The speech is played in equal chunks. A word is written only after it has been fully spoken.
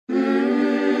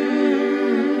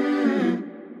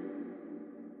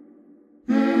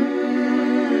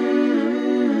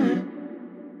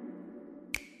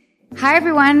Hi,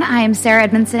 everyone. I am Sarah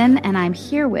Edmondson, and I'm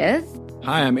here with...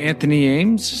 Hi, I'm Anthony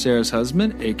Ames, Sarah's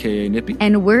husband, a.k.a. Nippy.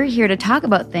 And we're here to talk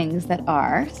about things that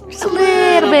are a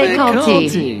little bit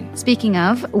culty. Speaking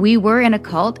of, we were in a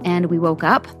cult, and we woke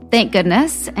up, thank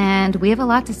goodness, and we have a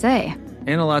lot to say.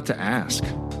 And a lot to ask.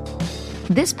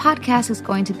 This podcast is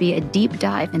going to be a deep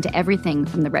dive into everything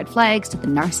from the red flags to the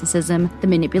narcissism, the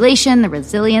manipulation, the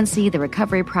resiliency, the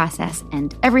recovery process,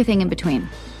 and everything in between.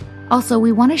 Also,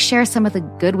 we want to share some of the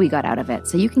good we got out of it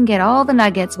so you can get all the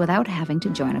nuggets without having to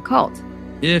join a cult.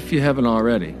 If you haven't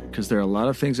already, because there are a lot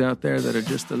of things out there that are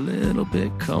just a little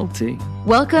bit culty.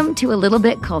 Welcome to A Little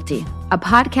Bit Culty, a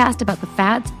podcast about the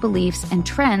fads, beliefs, and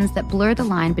trends that blur the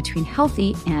line between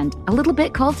healthy and a little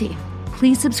bit culty.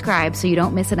 Please subscribe so you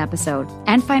don't miss an episode.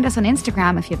 And find us on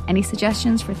Instagram if you have any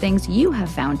suggestions for things you have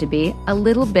found to be a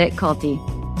little bit culty.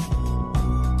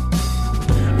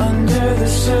 Under the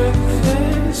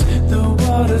surface, the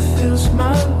water fills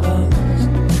my lungs.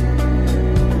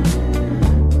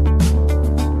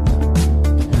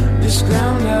 This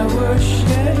ground I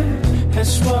worship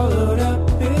has swallowed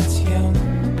up its young.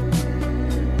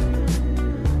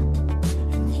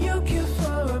 And you give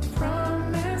for a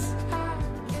promise I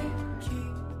can't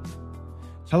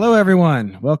keep. Hello,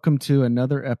 everyone. Welcome to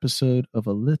another episode of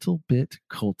A Little Bit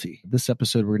Culty. This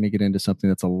episode, we're going to get into something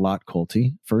that's a lot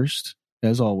culty. First,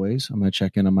 as always, I'm going to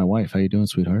check in on my wife. How you doing,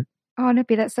 sweetheart? Oh,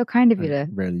 Nippy, that's so kind of you to...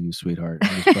 Rarely use sweetheart.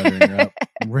 I'm just buttering her up.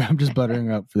 I'm just buttering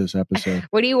her up for this episode.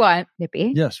 What do you want,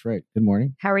 Nippy? Yes, right. Good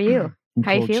morning. How are you?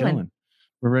 How you feeling? Chilling.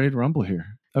 We're ready to rumble here.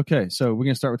 Okay, so we're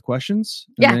going to start with questions?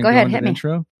 Yeah, go ahead. Hit me.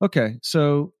 Intro? Okay,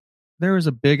 so there was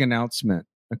a big announcement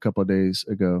a couple of days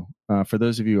ago. For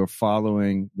those of you who are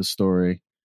following the story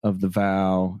of the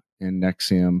vow and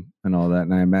NXIVM and all that,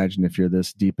 and I imagine if you're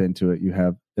this deep into it, you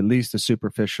have at least a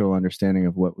superficial understanding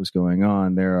of what was going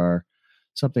on. There are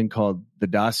something called the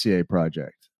Dossier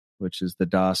Project, which is the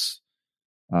DOS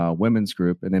women's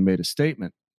group, and they made a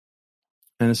statement.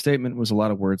 And the statement was a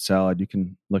lot of word salad. You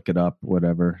can look it up,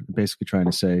 whatever. Basically trying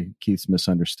to say Keith's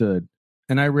misunderstood.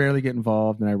 And I rarely get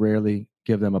involved, and I rarely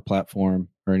give them a platform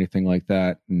or anything like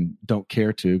that, and don't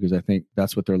care to, because I think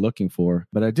that's what they're looking for.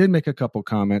 But I did make a couple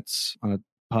comments on a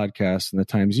podcast in the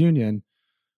Times Union,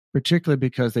 particularly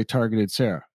because they targeted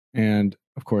Sarah. And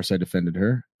of course, I defended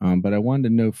her. But I wanted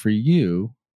to know for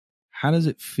you, how does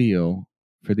it feel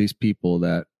for these people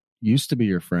that used to be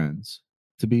your friends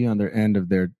to be on their end of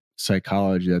their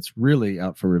psychology that's really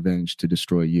out for revenge to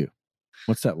destroy you?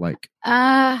 What's that like?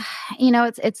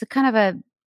 It's a kind of a...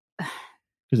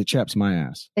 Because it chaps my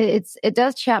ass. It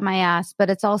does chap my ass, but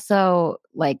it's also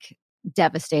like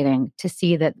devastating to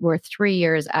see that we're 3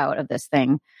 years out of this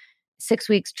thing, 6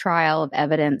 weeks trial of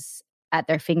evidence at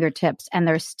their fingertips, and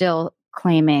they're still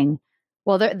claiming,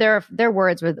 well, their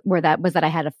words were that I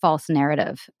had a false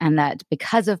narrative, and that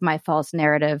because of my false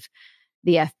narrative,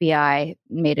 the FBI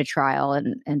made a trial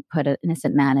and put an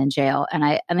innocent man in jail. And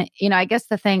I guess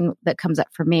the thing that comes up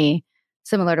for me,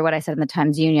 similar to what I said in the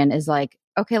Times Union, is like,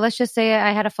 okay, let's just say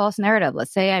I had a false narrative.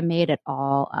 Let's say I made it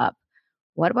all up.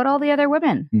 What about all the other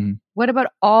women? Mm-hmm. What about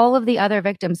all of the other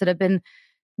victims that have been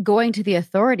going to the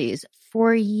authorities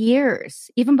for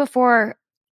years, even before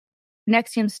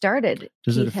NXIVM started?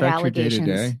 Does it affect your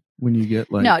day-to-day when you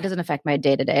get like... No, it doesn't affect my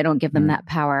day-to-day. I don't give them that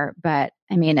power. But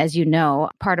I mean, as you know,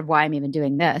 part of why I'm even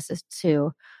doing this is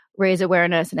to raise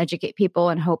awareness and educate people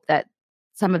and hope that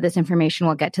some of this information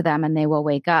will get to them and they will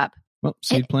wake up. Well,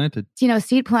 seed planted.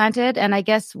 Seed planted. And I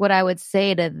guess what I would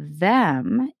say to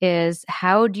them is,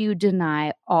 how do you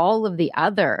deny all the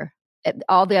other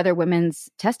women's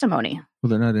testimony?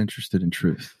 Well, they're not interested in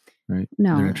truth, right?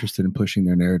 No. They're interested in pushing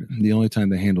their narrative. The only time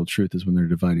they handle truth is when they're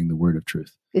dividing the word of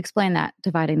truth. Explain that,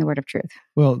 dividing the word of truth.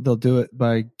 Well, they'll do it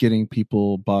by getting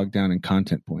people bogged down in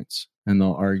content points, and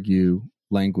they'll argue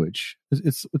language.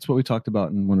 It's what we talked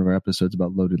about in one of our episodes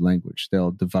about loaded language.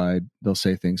 They'll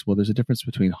say things, well, there's a difference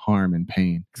between harm and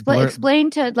pain. Explain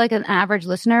to like an average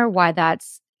listener why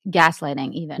that's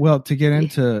gaslighting even. Well, to get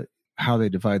into how they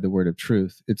divide the word of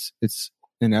truth, it's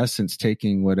in essence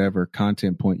taking whatever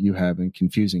content point you have and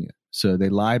confusing it. So they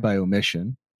lie by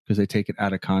omission because they take it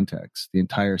out of context. The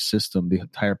entire system, the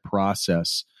entire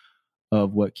process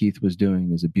of what Keith was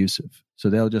doing is abusive. So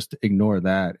they'll just ignore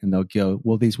that and they'll go,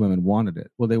 well, these women wanted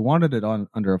it. Well, they wanted it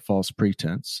under a false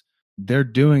pretense. They're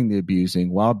doing the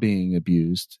abusing while being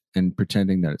abused and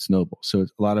pretending that it's noble. So a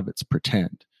lot of it's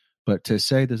pretend. But to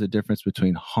say there's a difference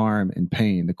between harm and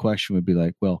pain, the question would be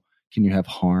like, well, can you have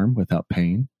harm without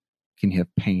pain? Can you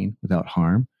have pain without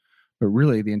harm? But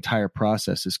really, the entire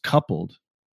process is coupled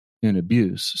in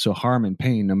abuse. So harm and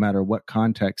pain, no matter what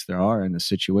context there are in the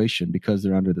situation, because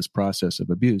they're under this process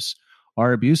of abuse,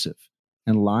 are abusive.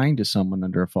 and lying to someone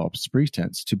under a false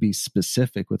pretense to be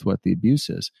specific with what the abuse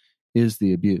is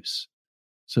the abuse.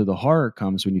 So the horror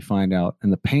comes when you find out,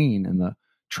 and the pain and the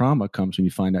trauma comes when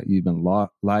you find out you've been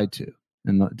lied to.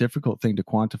 And the difficult thing to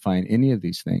quantify in any of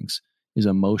these things is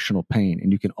emotional pain.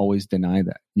 And you can always deny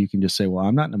that. You can just say, well,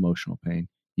 I'm not in emotional pain.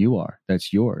 You are.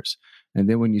 That's yours. And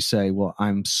then when you say, well,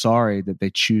 I'm sorry that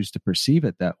they choose to perceive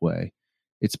it that way,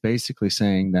 it's basically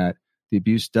saying that the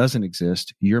abuse doesn't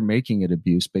exist. You're making it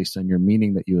abuse based on your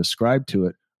meaning that you ascribe to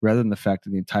it, rather than the fact that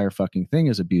the entire fucking thing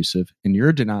is abusive, and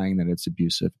you're denying that it's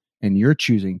abusive, and you're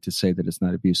choosing to say that it's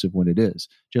not abusive when it is.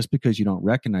 Just because you don't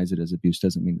recognize it as abuse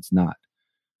doesn't mean it's not.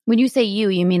 When you say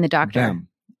you mean the doctor?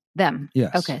 Them.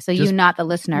 Yes. Okay. So you, not the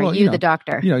listener, well, the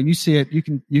doctor. You see it,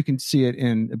 you can see it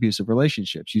in abusive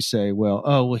relationships. You say,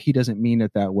 well, he doesn't mean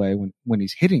it that way when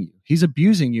he's hitting you. He's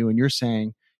abusing you, and you're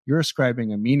saying, you're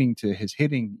ascribing a meaning to his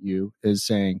hitting you as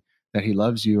saying that he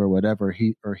loves you or whatever,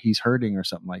 he's hurting or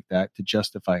something like that, to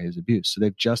justify his abuse. So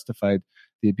they've justified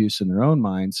the abuse in their own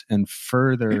minds and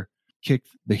further kick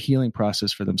the healing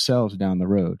process for themselves down the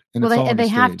road. And they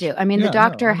have to. I mean, the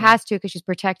doctor has to, because she's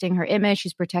protecting her image.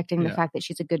 She's protecting the fact that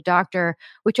she's a good doctor,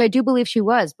 which I do believe she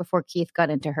was before Keith got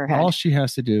into her head. All she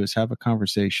has to do is have a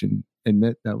conversation,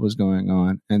 admit that was going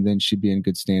on, and then she'd be in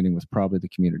good standing with probably the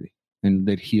community. And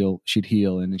she'd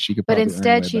heal, and then she could. But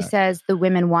instead, she says the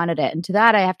women wanted it, and to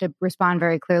that, I have to respond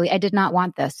very clearly. I did not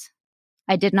want this.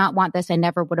 I did not want this. I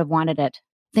never would have wanted it.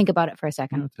 Think about it for a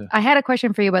second. I had a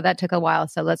question for you, but that took a while.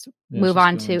 So let's move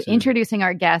on to introducing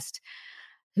our guest,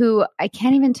 who I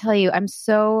can't even tell you. I'm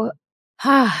so,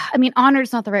 honored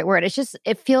is not the right word. It's just,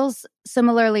 it feels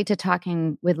similarly to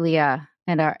talking with Leah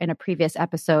in a previous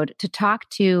episode, to talk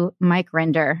to Mike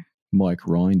Rinder. Mike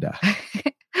Rinder.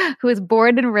 Who was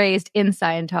born and raised in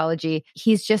Scientology.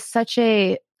 He's just such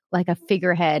a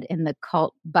figurehead in the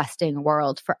cult busting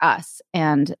world for us.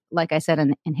 And like I said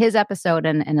in his episode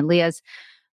and in Leah's,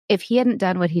 if he hadn't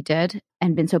done what he did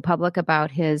and been so public about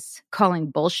his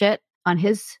calling bullshit on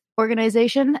his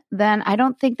organization, then I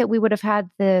don't think that we would have had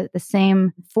the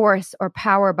same force or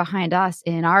power behind us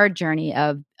in our journey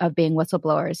of being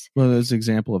whistleblowers. Well, there's an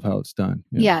example of how it's done.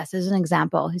 Yeah. Yes, there's an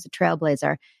example. He's a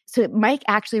trailblazer. So Mike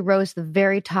actually rose to the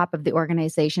very top of the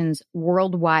organization's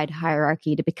worldwide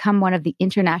hierarchy to become one of the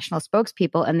international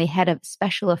spokespeople and the head of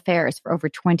special affairs for over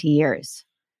 20 years.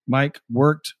 Mike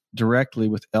worked directly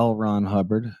with L. Ron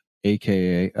Hubbard,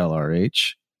 aka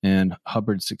LRH, and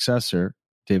Hubbard's successor,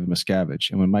 David Miscavige.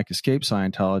 And when Mike escaped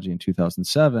Scientology in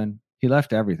 2007, he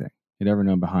left everything he'd ever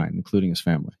known behind, including his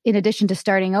family. In addition to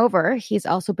starting over, he's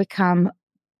also become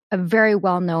a very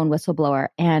well-known whistleblower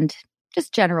and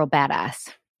just general badass.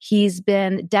 He's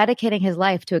been dedicating his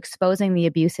life to exposing the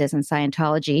abuses in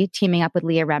Scientology, teaming up with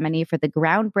Leah Remini for the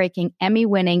groundbreaking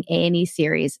Emmy-winning A&E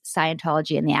series,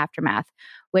 Scientology in the Aftermath,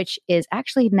 which is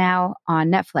actually now on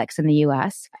Netflix in the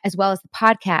US, as well as the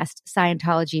podcast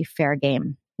Scientology Fair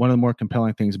Game. One of the more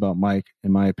compelling things about Mike,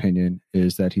 in my opinion,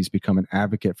 is that he's become an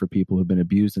advocate for people who've been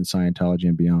abused in Scientology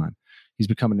and beyond. He's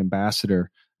become an ambassador,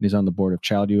 and he's on the board of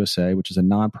Child USA, which is a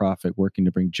nonprofit working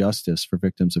to bring justice for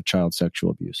victims of child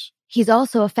sexual abuse. He's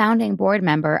also a founding board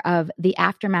member of the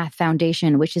Aftermath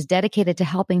Foundation, which is dedicated to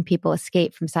helping people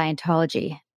escape from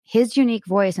Scientology. His unique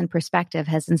voice and perspective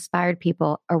has inspired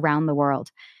people around the world.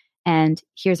 And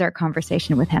here's our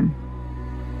conversation with him.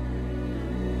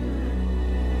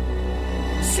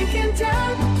 Sinking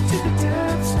down to the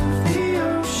depths of the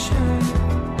ocean,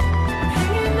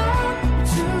 hanging on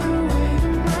to the weight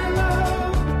of my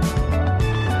love.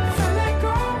 If I let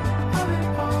go of it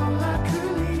all, I could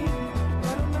leave,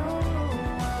 but I know I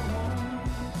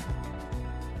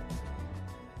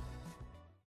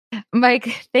won't.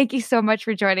 Mike, thank you so much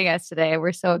for joining us today.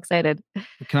 We're so excited.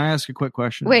 Can I ask a quick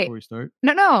question Wait. before we start?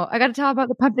 No. I got to tell about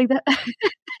the pumping that.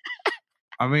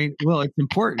 I mean, well, it's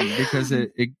important because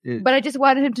it But I just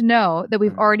wanted him to know that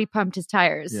we've already pumped his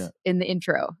tires in the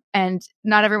intro, and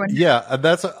not everyone. Yeah,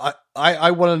 that's.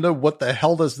 I want to know what the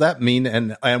hell does that mean,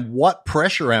 and what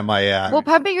pressure am I at? Well,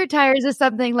 pumping your tires is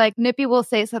something like Nippy will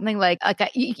say something like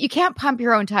you can't pump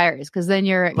your own tires because then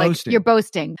you're boasting. You're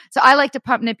boasting. So I like to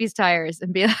pump Nippy's tires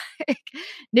and be like,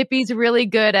 Nippy's really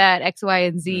good at X, Y,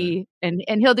 and Z, and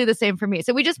he'll do the same for me.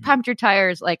 So we just pumped your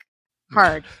tires like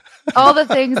hard. All the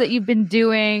things that you've been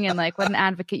doing and like what an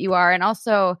advocate you are, and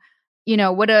also, you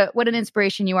know, what an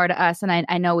inspiration you are to us. And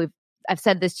I know I've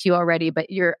said this to you already, but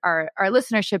our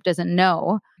listenership doesn't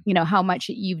know, you know, how much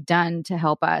you've done to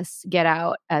help us get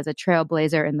out as a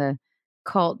trailblazer in the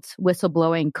cult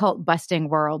whistleblowing, cult busting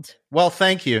world. Well,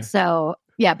 thank you. So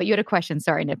yeah, but you had a question.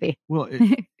 Sorry, Nippy. Well,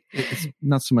 it's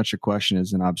not so much a question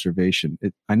as an observation.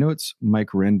 I know it's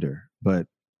Mike Rinder, but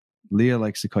Leah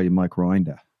likes to call you Mike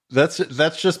Rinder.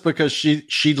 That's just because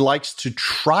she likes to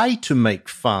try to make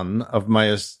fun of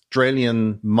my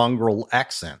Australian mongrel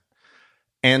accent.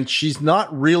 And she's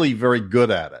not really very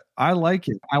good at it. I like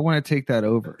it. I want to take that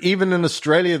over. Even in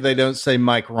Australia, they don't say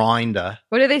Mike Rinder,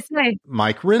 What do they say?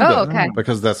 Mike Rinder, Oh, okay.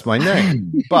 because that's my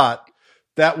name. But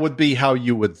that would be how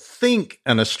you would think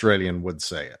an Australian would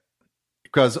say it.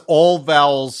 Because all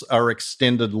vowels are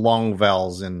extended long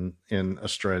vowels in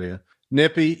Australia.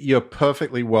 Nippy, you're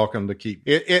perfectly welcome to keep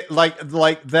it. Like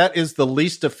that is the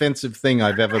least offensive thing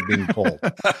I've ever been called.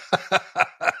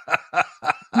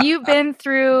 You've been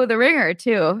through the ringer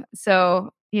too.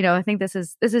 So, I think this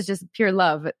is just pure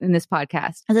love in this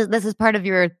podcast. This is part of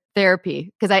your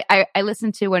therapy. Because I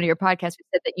listened to one of your podcasts. You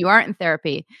said that you aren't in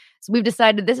therapy. So we've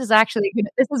decided this is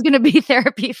going to be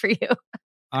therapy for you.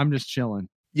 I'm just chilling.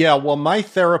 Yeah, well, my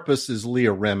therapist is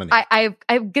Leah Remini. That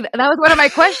was one of my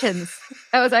questions.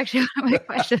 That was actually one of my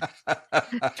questions.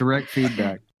 Direct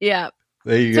feedback. Yeah.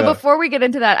 There you go. So before we get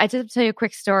into that, I just have to tell you a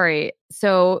quick story.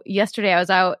 So yesterday I was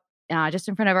out just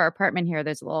in front of our apartment here.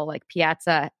 There's a little like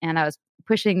piazza, and I was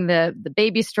pushing the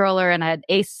baby stroller, and I had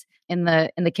Ace in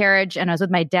the carriage, and I was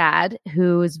with my dad,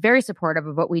 who is very supportive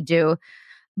of what we do,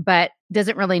 but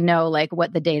doesn't really know like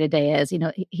what the day to day is.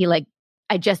 He like,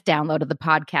 I just downloaded the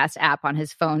podcast app on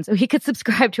his phone so he could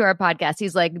subscribe to our podcast.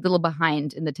 He's like a little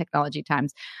behind in the technology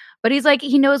times, but he's like,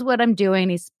 he knows what I'm doing.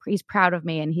 He's proud of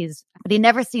me, but he'd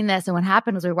never seen this. And what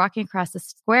happened was we were walking across the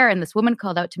square, and this woman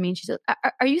called out to me, and she said,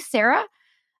 "Are you Sarah?"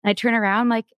 And I turn around,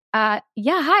 like, yeah,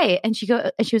 hi. And she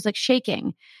was like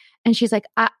shaking, and she's like,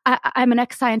 I'm an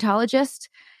ex-Scientologist,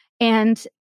 and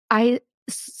I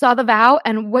saw the vow,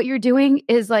 and what you're doing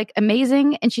is like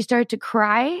amazing. And she started to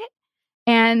cry.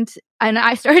 And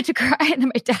I started to cry, and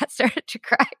then my dad started to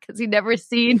cry because he'd never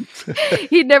seen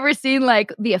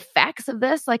like the effects of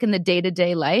this, like in the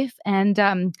day-to-day life. And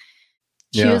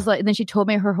she was like, then she told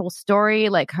me her whole story,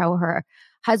 like how her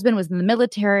husband was in the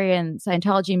military and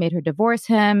Scientology made her divorce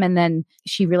him. And then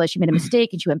she realized she made a mistake,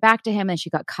 and she went back to him, and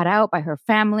she got cut out by her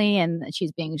family, and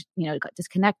she's being, got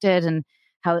disconnected, and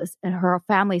how her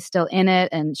family's still in it.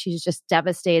 And she's just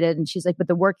devastated. And she's like, but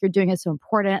the work you're doing is so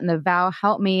important, and the vow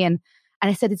helped me. And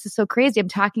I said, this is so crazy. I'm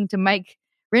talking to Mike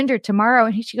Rinder tomorrow.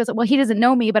 And she goes, well, he doesn't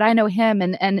know me, but I know him.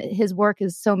 And his work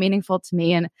is so meaningful to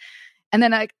me. And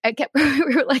then I kept,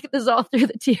 we were like, this all through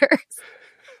the tears.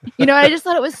 I just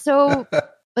thought it was so,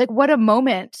 like, what a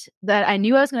moment that I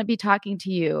knew I was going to be talking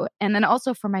to you. And then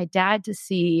also for my dad to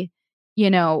see,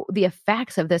 the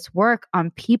effects of this work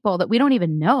on people that we don't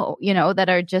even know, that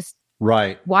are just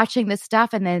right watching this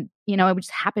stuff. And then, I just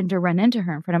happened to run into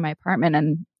her in front of my apartment.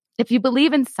 And if you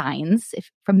believe in signs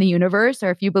from the universe, or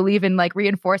if you believe in like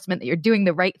reinforcement that you're doing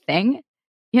the right thing,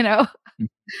 I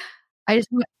just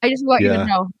want you to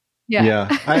know. Yeah.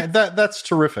 That's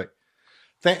terrific.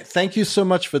 Thank you so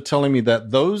much for telling me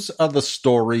that. Those are the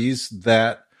stories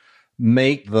that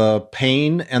make the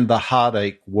pain and the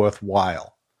heartache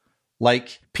worthwhile.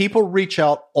 Like, people reach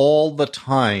out all the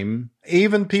time,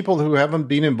 even people who haven't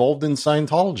been involved in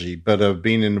Scientology, but have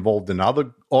been involved in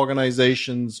other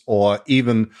organizations, or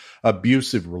even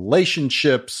abusive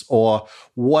relationships, or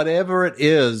whatever it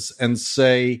is, and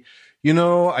say,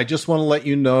 I just want to let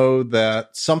you know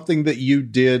that something that you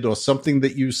did, or something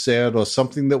that you said, or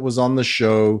something that was on the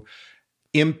show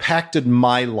impacted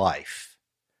my life.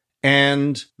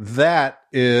 And that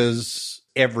is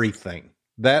everything.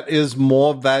 That is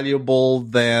more valuable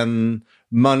than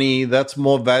money. That's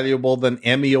more valuable than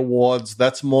Emmy Awards.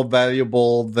 That's more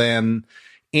valuable than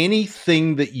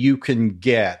anything that you can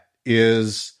get,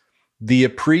 is the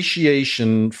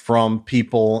appreciation from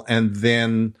people. And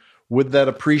then with that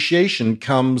appreciation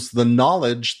comes the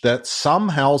knowledge that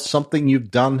somehow something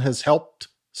you've done has helped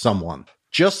someone.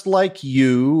 Just like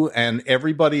you and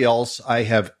everybody else I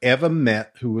have ever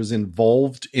met who was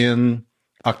involved in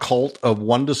a cult of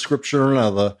one description or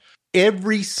another,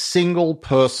 every single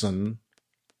person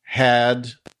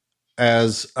had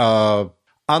as a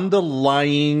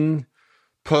underlying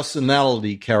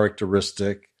personality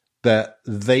characteristic that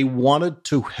they wanted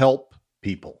to help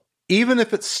people. Even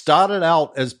if it started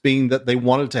out as being that they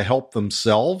wanted to help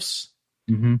themselves,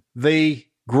 they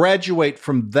graduate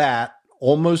from that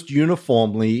almost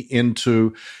uniformly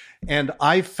into, and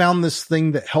I found this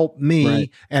thing that helped me, right,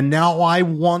 and now I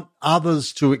want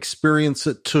others to experience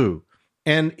it too.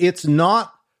 And it's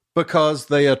not because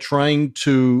they are trying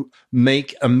to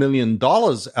make $1 million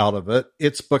out of it.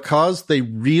 It's because they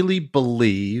really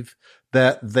believe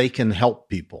that they can help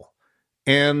people.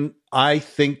 And I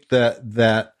think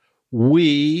that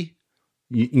we,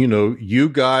 you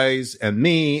guys and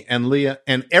me and Leah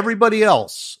and everybody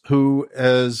else who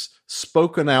has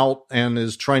spoken out and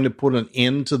is trying to put an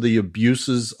end to the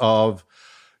abuses of,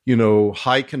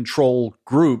 high control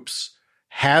groups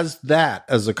has that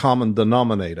as a common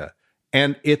denominator.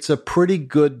 And it's a pretty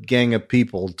good gang of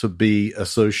people to be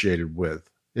associated with.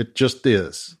 It just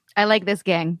is. I like this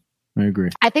gang. I agree.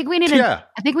 I think we need a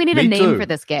me name too. for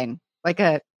this gang. Like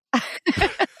a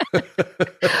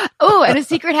oh, and a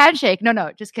secret handshake.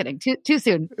 No, just kidding. Too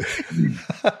soon.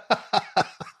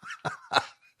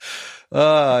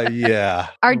 Yeah.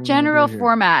 Our general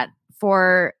format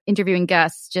for interviewing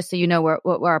guests, just so you know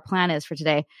what our plan is for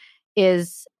today,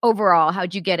 is overall,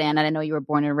 how'd you get in? And I know you were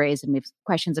born and raised, and we have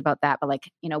questions about that. But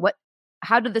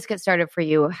how did this get started for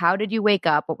you? How did you wake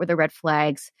up? What were the red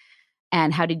flags?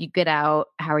 And how did you get out?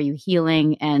 How are you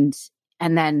healing? And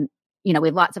then, we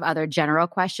have lots of other general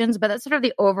questions, but that's sort of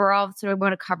the overall. So we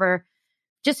want to cover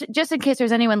just in case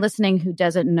there's anyone listening who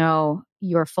doesn't know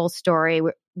your full story.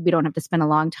 We don't have to spend a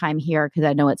long time here because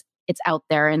I know it's out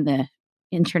there in the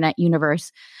internet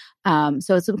universe.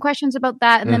 So some questions about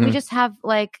that. And then we just have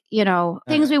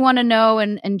things we want to know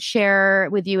and share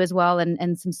with you as well.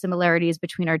 And some similarities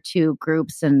between our two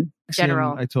groups and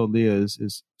general. I told Leah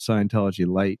is Scientology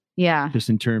light. Yeah. Just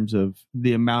in terms of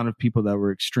the amount of people that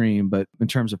were extreme, but in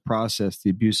terms of process, the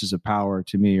abuses of power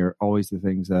to me are always the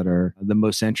things that are the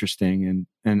most interesting.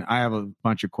 And I have a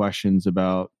bunch of questions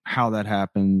about how that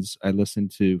happens. I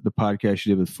listened to the podcast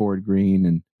you did with Ford Green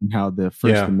and how the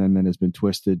First Amendment has been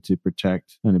twisted to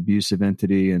protect an abusive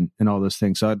entity and all those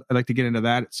things. So I'd like to get into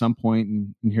that at some point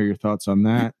and hear your thoughts on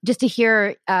that. Just to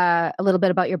hear a little bit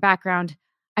about your background.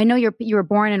 I know you were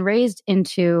born and raised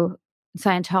into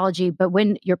Scientology, but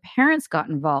when your parents got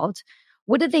involved,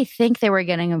 what did they think they were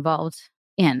getting involved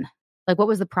in? Like, what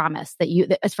was the promise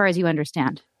that as far as you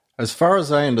understand? As far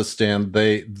as I understand,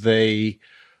 they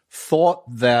thought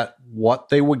that what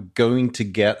they were going to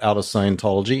get out of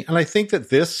Scientology, and I think that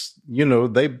this,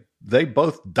 they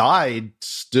both died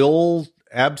still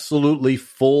absolutely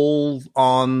full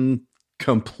on,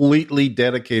 completely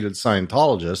dedicated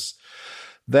Scientologists,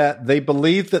 that they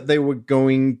believed that they were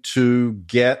going to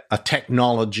get a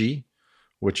technology,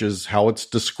 which is how it's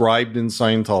described in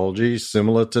Scientology,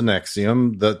 similar to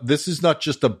NXIVM, that this is not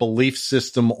just a belief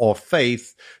system or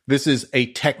faith. This is a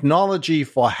technology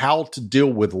for how to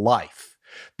deal with life.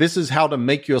 This is how to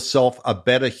make yourself a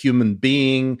better human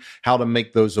being, how to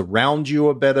make those around you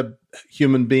a better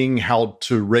human being, how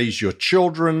to raise your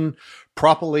children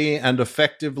properly and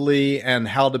effectively, and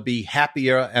how to be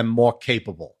happier and more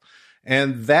capable.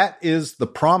 And that is the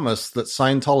promise that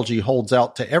Scientology holds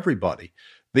out to everybody.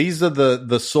 These are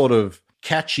the sort of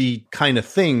catchy kind of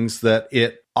things that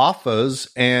it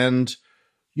offers. And,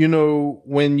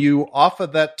 when you offer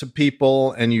that to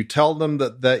people and you tell them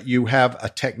that you have a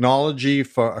technology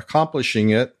for accomplishing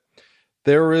it,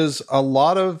 there is a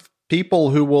lot of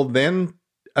people who will then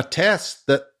attest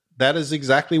that that is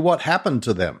exactly what happened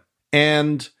to them.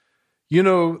 And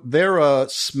there are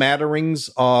smatterings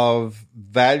of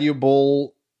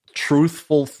valuable,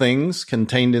 truthful things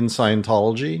contained in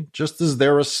Scientology, just as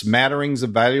there are smatterings of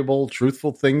valuable,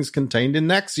 truthful things contained in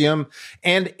NXIVM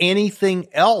and anything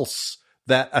else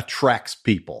that attracts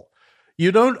people.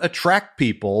 You don't attract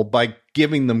people by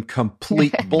giving them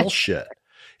complete bullshit.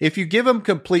 If you give them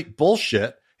complete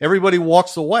bullshit, everybody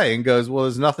walks away and goes, well,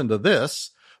 there's nothing to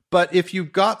this. But if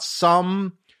you've got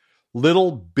some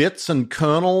little bits and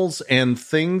kernels and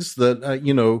things that,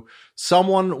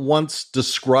 someone once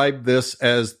described this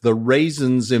as the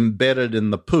raisins embedded in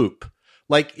the poop.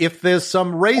 Like, if there's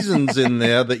some raisins in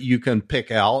there that you can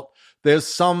pick out, there's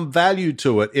some value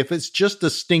to it. If it's just a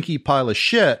stinky pile of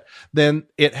shit, then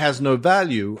it has no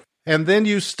value. And then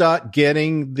you start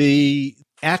getting the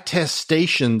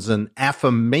attestations and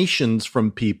affirmations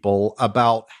from people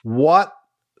about what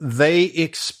they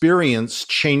experience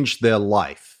changed their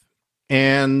life.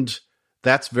 And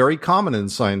that's very common in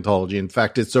Scientology. In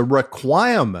fact, it's a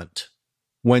requirement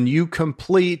when you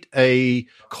complete a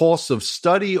course of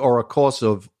study or a course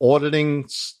of auditing,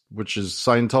 which is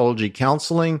Scientology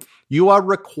counseling, you are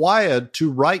required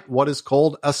to write what is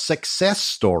called a success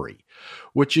story,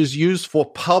 which is used for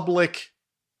public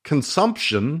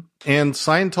consumption. And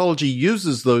Scientology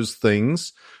uses those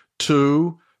things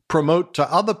to promote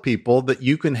to other people that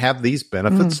you can have these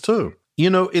benefits too.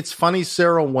 It's funny,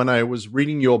 Sarah, when I was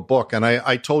reading your book, and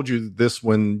I told you this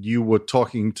when you were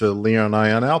talking to Leah and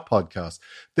I on our podcast,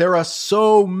 there are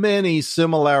so many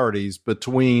similarities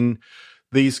between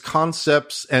these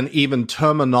concepts and even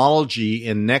terminology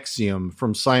in NXIVM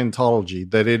from Scientology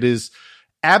that it is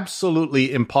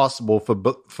absolutely impossible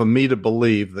for me to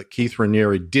believe that Keith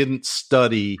Raniere didn't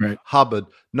study Right. Hubbard,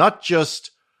 not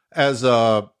just as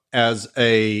a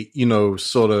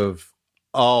sort of,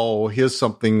 oh, here's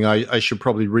something I should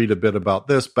probably read a bit about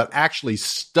this, but actually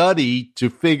study to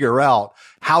figure out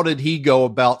how did he go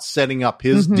about setting up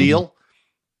his deal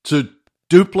to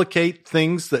duplicate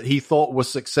things that he thought were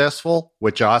successful,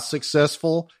 which are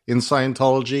successful in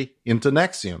Scientology, into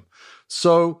NXIVM.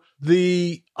 So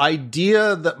the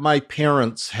idea that my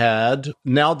parents had,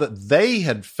 now that they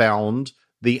had found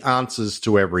the answers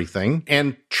to everything,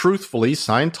 and truthfully,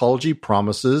 Scientology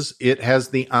promises it has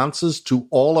the answers to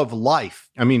all of life.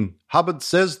 I mean, Hubbard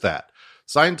says that.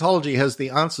 Scientology has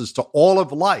the answers to all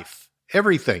of life,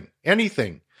 everything,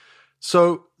 anything.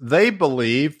 So they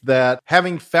believe that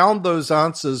having found those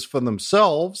answers for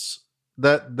themselves,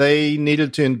 that they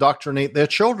needed to indoctrinate their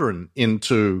children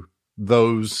into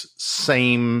those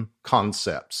same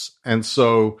concepts. And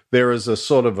so there is a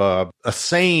sort of a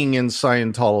saying in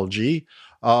Scientology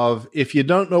of, if you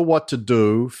don't know what to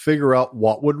do, figure out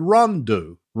what would Ron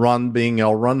do, Ron being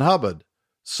L. Ron Hubbard.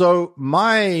 So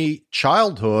my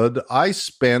childhood, I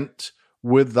spent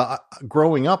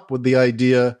growing up with the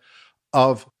idea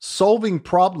of solving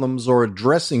problems or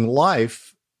addressing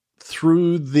life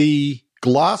through the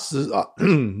glasses.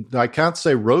 I can't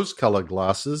say rose-colored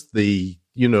glasses, the,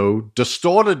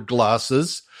 distorted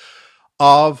glasses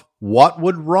of what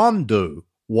would Ron do?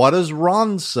 What does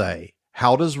Ron say?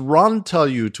 How does Ron tell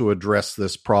you to address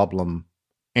this problem?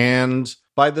 And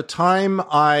by the time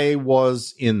I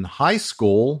was in high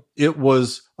school, it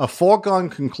was a foregone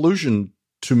conclusion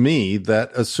to me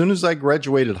that as soon as I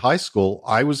graduated high school,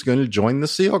 I was going to join the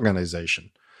Sea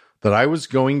Organization, that I was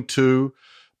going to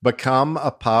become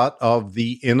a part of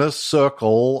the inner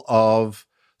circle of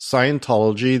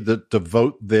Scientology that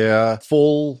devote their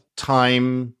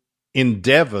full-time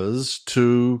endeavors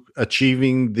to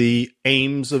achieving the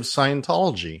aims of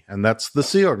Scientology, and that's the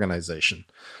Sea Organization.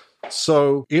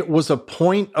 So it was a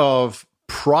point of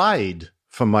pride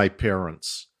for my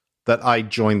parents that I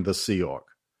joined the Sea Org.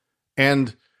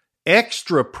 And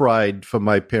extra pride for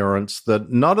my parents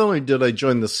that not only did I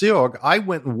join the Sea Org, I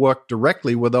went and worked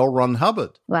directly with L. Ron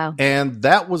Hubbard. Wow. And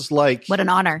that was like... What an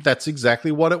honor. That's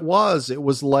exactly what it was. It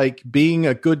was like being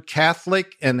a good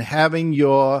Catholic and having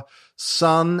your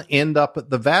son end up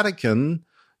at the Vatican,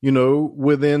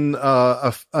 within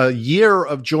a year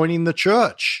of joining the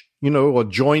church, or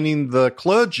joining the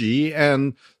clergy.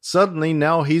 And suddenly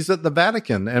now he's at the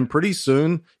Vatican, and pretty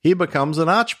soon he becomes an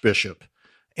archbishop.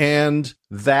 And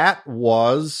that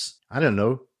was, I don't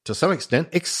know, to some extent,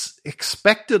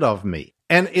 expected of me.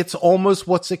 And it's almost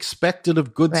what's expected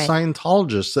of good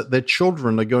Scientologists, that their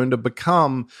children are going to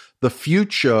become the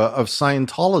future of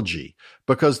Scientology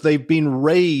because they've been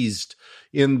raised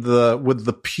with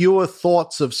the pure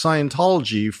thoughts of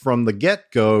Scientology from the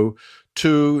get-go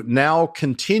to now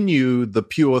continue the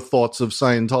pure thoughts of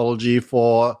Scientology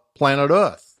for planet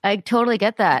Earth. I totally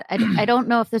get that. I don't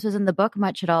know if this was in the book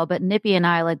much at all, but Nippy and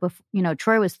I,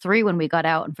 Troy was 3 when we got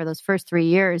out. And for those first 3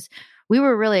 years, we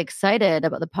were really excited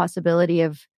about the possibility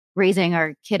of raising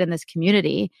our kid in this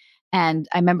community. And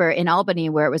I remember in Albany,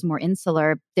 where it was more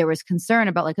insular, there was concern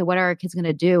about what are our kids going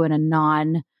to do in a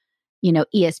non,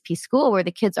 ESP school where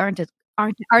the kids aren't at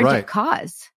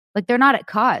cause. They're not at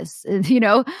cause,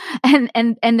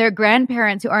 and their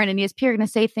grandparents who aren't in ESP are going to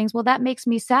say things, well, that makes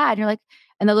me sad. And you're like,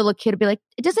 and the little kid would be like,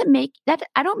 it doesn't make that.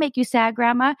 I don't make you sad,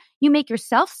 Grandma. You make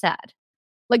yourself sad.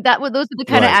 Those are the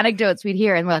kind of anecdotes we'd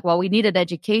hear. And we're like, well, we needed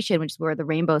education, which is where the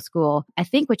Rainbow School, I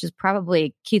think, which is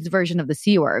probably Keith's version of the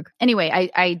Sea Org. Anyway,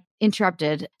 I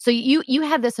interrupted. So you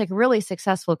had this really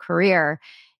successful career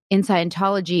in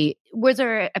Scientology. Was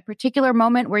there a particular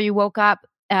moment where you woke up?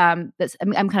 I'm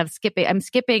kind of skipping. I'm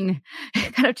skipping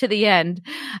kind of to the end.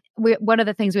 One of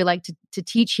the things we like to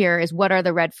teach here is what are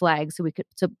the red flags,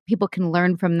 so people can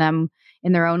learn from them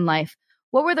in their own life.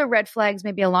 What were the red flags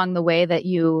maybe along the way that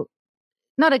you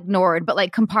not ignored, but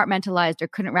compartmentalized or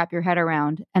couldn't wrap your head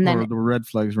around? And then the red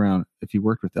flags around if you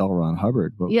worked with L. Ron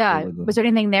Hubbard. Was there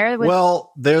anything there?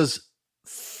 Well, there's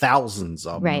thousands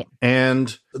of them. Right.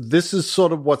 And this is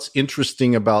sort of what's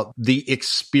interesting about the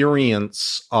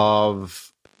experience of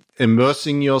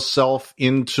immersing yourself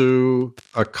into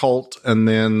a cult and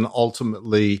then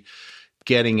ultimately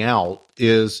getting out,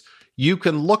 is you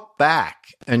can look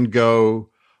back and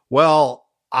go, well,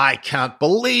 I can't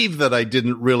believe that I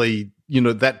didn't really,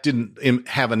 that didn't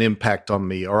have an impact on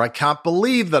me, or I can't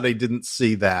believe that I didn't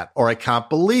see that, or I can't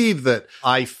believe that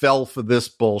I fell for this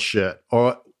bullshit,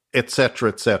 or et cetera,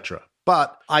 et cetera.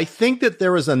 But I think that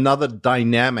there is another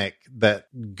dynamic that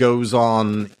goes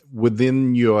on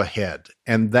within your head,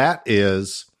 and that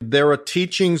is there are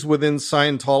teachings within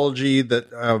Scientology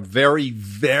that are very,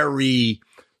 very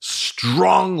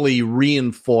strongly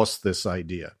reinforce this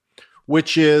idea,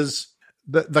 which is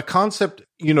the concept,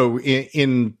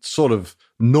 in sort of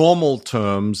normal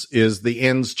terms, is the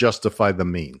ends justify the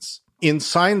means. In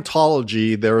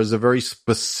Scientology, there is a very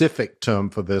specific term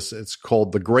for this. It's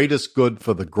called the greatest good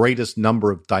for the greatest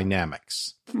number of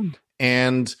dynamics.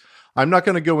 And I'm not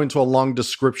going to go into a long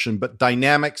description, but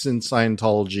dynamics in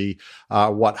Scientology,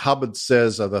 what Hubbard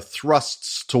says are the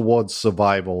thrusts towards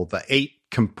survival, the 8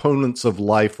 components of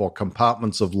life or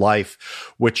compartments of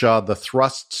life, which are the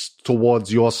thrusts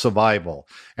towards your survival.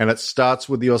 And it starts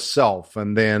with yourself,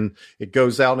 and then it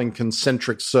goes out in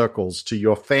concentric circles to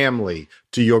your family,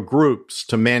 to your groups,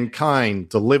 to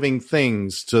mankind, to living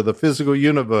things, to the physical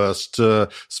universe, to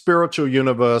spiritual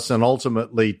universe, and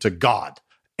ultimately to God.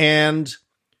 And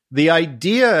the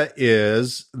idea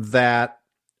is that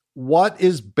what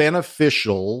is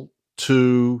beneficial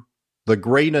to the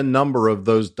greater number of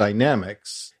those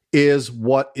dynamics is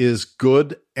what is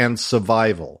good and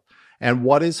survival. And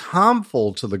what is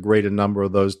harmful to the greater number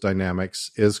of those dynamics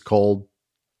is called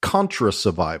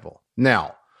contra-survival.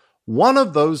 Now, one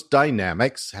of those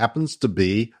dynamics happens to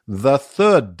be the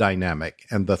third dynamic,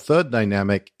 and the third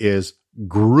dynamic is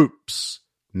groups.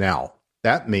 Now,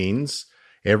 that means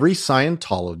every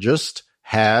Scientologist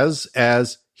has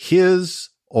as his,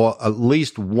 or at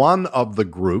least one of the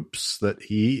groups that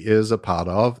he is a part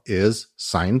of, is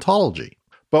Scientology.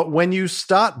 But when you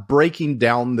start breaking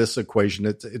down this equation,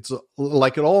 it's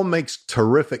like it all makes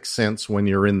terrific sense when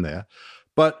you're in there.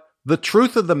 But the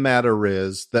truth of the matter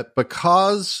is that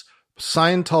because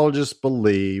Scientologists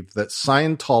believe that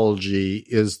Scientology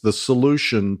is the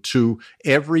solution to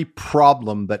every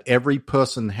problem that every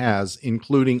person has,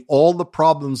 including all the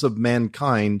problems of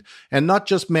mankind, and not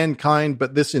just mankind,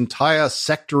 but this entire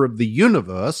sector of the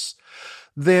universe,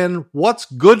 then what's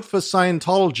good for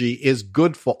Scientology is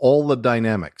good for all the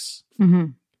dynamics.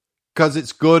 Because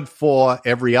it's good for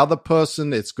every other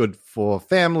person, it's good for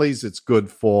families, it's good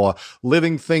for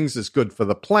living things, it's good for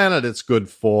the planet, it's good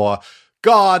for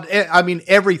God, I mean,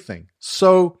 everything.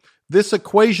 So this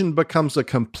equation becomes a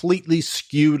completely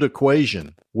skewed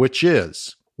equation, which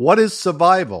is what is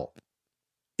survival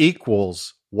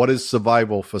equals what is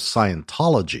survival for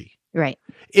Scientology. Right.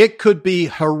 It could be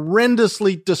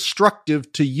horrendously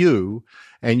destructive to you,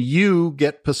 and you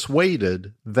get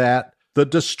persuaded that the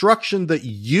destruction that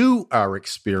you are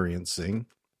experiencing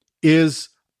is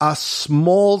a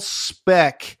small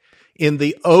speck in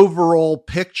the overall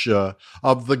picture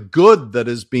of the good that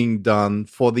is being done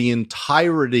for the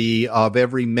entirety of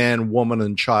every man, woman,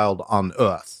 and child on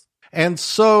earth. And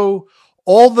so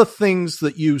all the things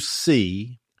that you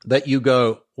see that you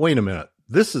go, wait a minute,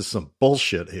 this is some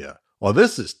bullshit here, or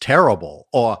this is terrible,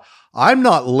 or I'm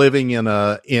not living in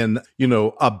a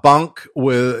bunk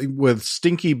with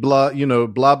stinky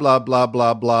blood, blah, blah, blah,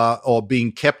 blah, blah, or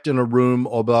being kept in a room,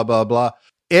 or blah, blah, blah.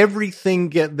 Everything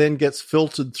then gets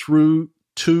filtered through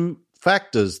 2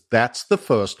 factors. That's the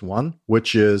first one,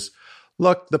 which is,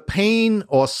 look, the pain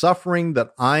or suffering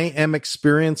that I am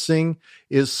experiencing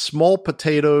is small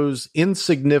potatoes,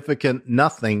 insignificant,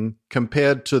 nothing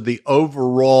compared to the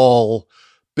overall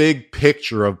big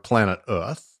picture of planet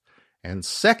Earth. And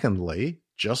secondly,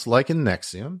 just like in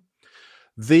NXIVM,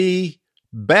 the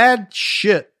bad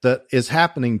shit that is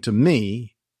happening to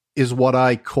me is what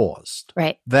I caused.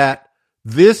 Right. That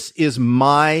this is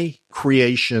my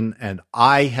creation and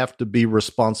I have to be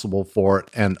responsible for it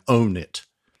and own it.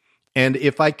 And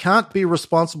if I can't be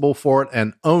responsible for it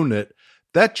and own it,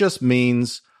 that just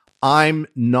means I'm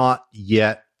not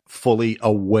yet fully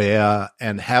aware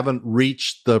and haven't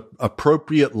reached the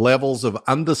appropriate levels of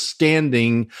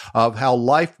understanding of how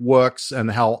life works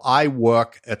and how I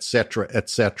work, etc.,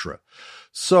 etc.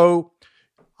 So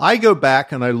I go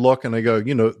back and I look and I go,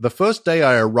 the first day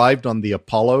I arrived on the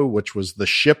Apollo, which was the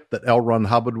ship that L. Ron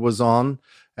Hubbard was on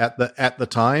at the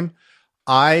time,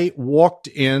 I walked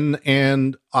in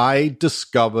and I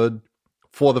discovered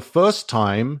for the first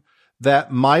time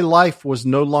that my life was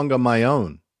no longer my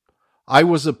own. I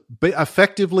was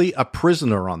effectively a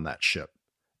prisoner on that ship.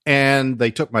 And they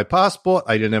took my passport.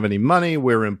 I didn't have any money.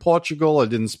 We were in Portugal. I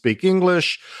didn't speak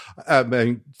English. I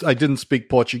didn't speak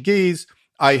Portuguese.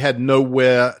 I had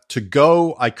nowhere to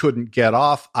go. I couldn't get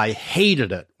off. I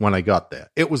hated it when I got there.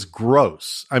 It was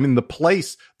gross. I mean,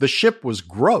 the ship was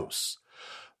gross.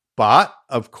 But,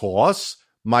 of course,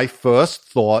 my first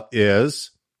thought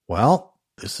is, well,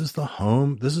 this is the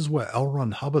home. This is where L.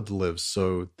 Ron Hubbard lives.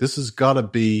 So this has got to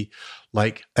be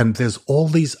like, and there's all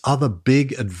these other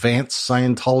big advanced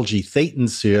Scientology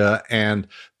thetans here, and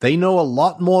they know a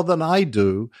lot more than I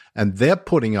do, and they're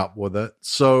putting up with it.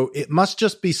 So it must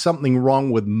just be something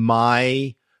wrong with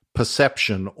my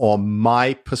perception or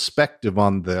my perspective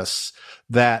on this,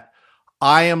 that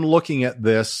I am looking at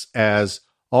this as,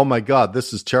 oh my God,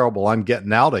 this is terrible. I'm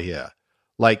getting out of here.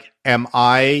 Like, am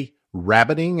I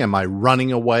rabbiting? Am I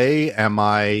running away? Am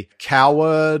I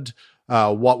coward?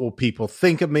 What will people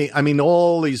think of me? I mean,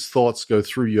 all these thoughts go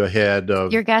through your head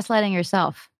of, You're gaslighting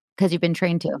yourself because you've been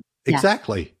trained to.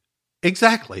 exactly.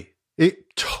 Exactly.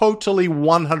 It totally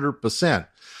 100%.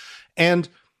 And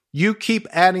you keep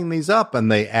adding these up,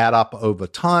 and they add up over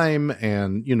time.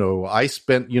 And, I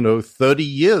spent, 30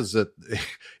 years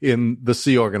in the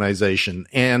Sea Organization,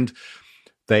 and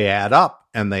they add up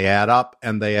and they add up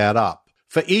and they add up.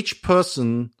 For each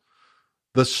person,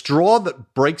 the straw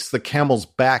that breaks the camel's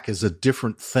back is a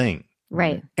different thing.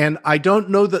 Right. And I don't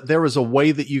know that there is a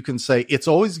way that you can say it's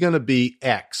always going to be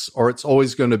X or it's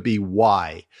always going to be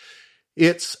Y.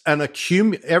 It's an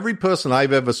every person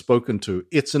I've ever spoken to,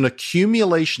 it's an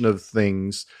accumulation of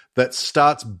things that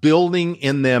starts building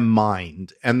in their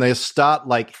mind, and they start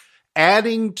like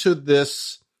adding to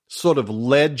this sort of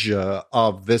ledger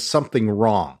of there's something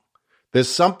wrong. There's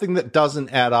something that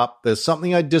doesn't add up. There's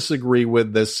something I disagree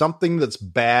with. There's something that's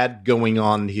bad going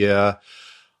on here.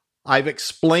 I've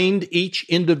explained each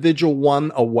individual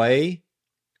one away,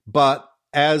 but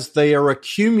as they are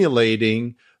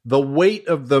accumulating, the weight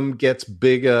of them gets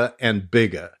bigger and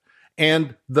bigger.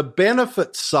 And the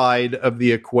benefit side of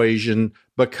the equation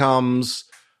becomes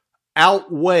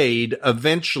outweighed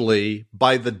eventually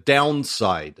by the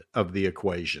downside of the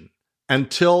equation,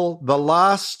 until the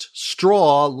last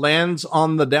straw lands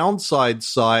on the downside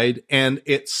side and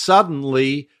it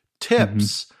suddenly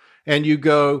tips. And you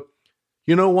go,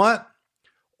 you know what?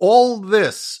 All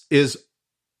this is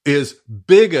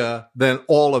bigger than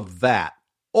all of that.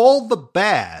 All the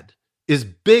bad is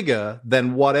bigger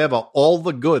than whatever all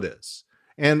the good is.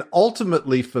 And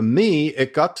ultimately, for me,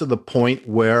 it got to the point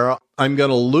where I'm going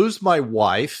to lose my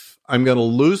wife. I'm going to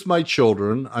lose my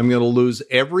children. I'm going to lose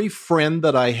every friend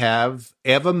that I have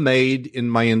ever made in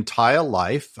my entire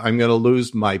life. I'm going to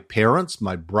lose my parents,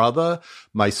 my brother,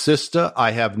 my sister.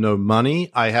 I have no money.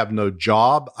 I have no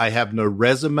job. I have no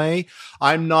resume.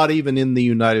 I'm not even in the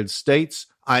United States.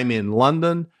 I'm in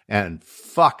London, and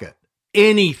fuck it.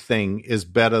 Anything is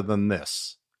better than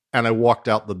this. And I walked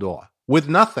out the door with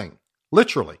nothing,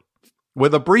 literally,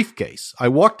 with a briefcase. I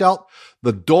walked out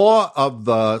the door of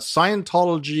the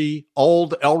Scientology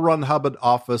old L. Ron Hubbard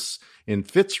office in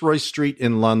Fitzroy Street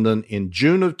in London in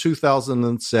June of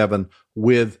 2007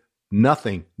 with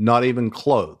nothing, not even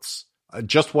clothes,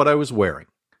 just what I was wearing.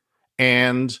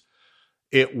 And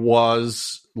it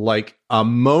was like a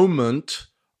moment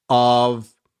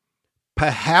of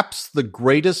perhaps the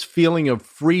greatest feeling of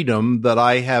freedom that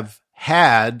I have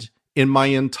had in my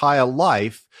entire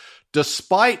life,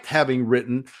 despite having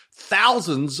written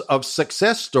thousands of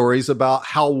success stories about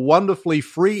how wonderfully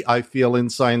free I feel in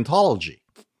Scientology,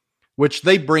 which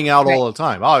they bring out all the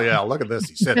time. Oh yeah, look at this.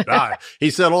 He said he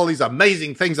said all these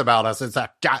amazing things about us. It's a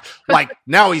guy, like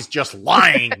now he's just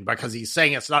lying because he's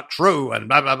saying it's not true and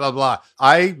blah blah blah blah.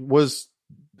 I was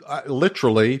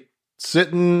literally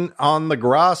sitting on the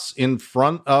grass in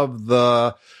front of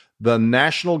the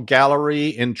National Gallery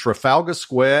in Trafalgar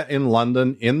Square in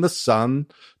London in the sun,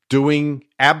 doing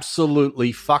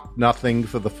absolutely fuck nothing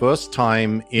for the first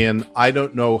time in I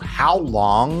don't know how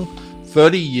long,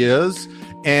 30 years,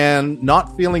 and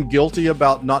not feeling guilty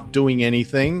about not doing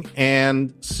anything,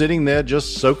 and sitting there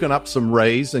just soaking up some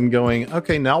rays and going,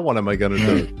 okay, now what am I going to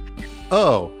do?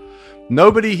 Oh,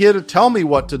 nobody here to tell me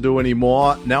what to do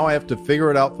anymore. Now I have to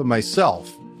figure it out for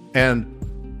myself. And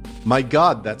my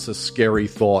God, that's a scary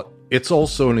thought. It's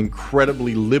also an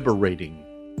incredibly liberating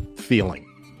feeling.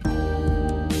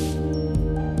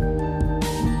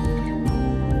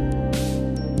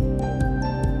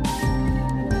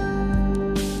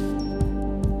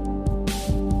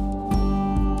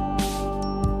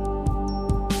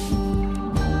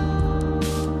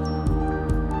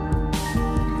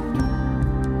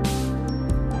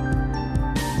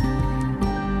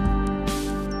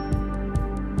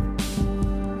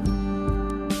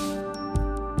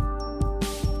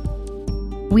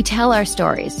 We tell our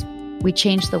stories. We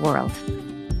change the world.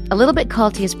 A Little Bit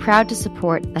Culty is proud to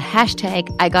support the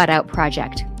 #IGotOut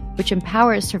project, which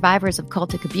empowers survivors of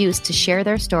cultic abuse to share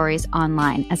their stories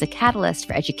online as a catalyst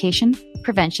for education,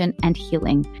 prevention, and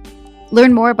healing.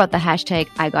 Learn more about the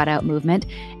 #IGotOut movement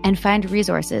and find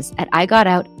resources at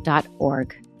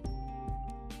igotout.org.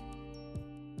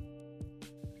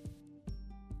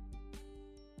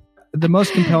 the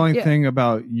most compelling Yeah. thing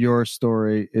about your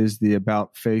story is the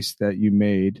about face that you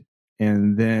made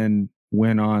and then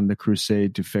went on the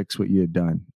crusade to fix what you had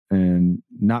done. And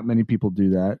not many people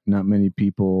do that. Not many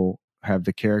people have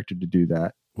the character to do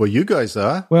that. Well, you guys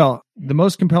are. Well, the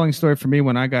most compelling story for me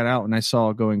when I got out and I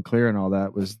saw Going Clear and all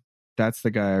that was that's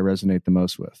the guy I resonate the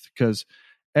most with. Because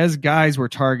as guys, we're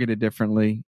targeted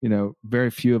differently. You know,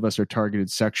 very few of us are targeted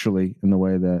sexually in the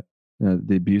way that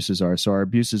the abuses are. So our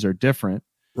abuses are different.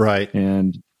 Right.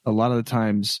 And a lot of the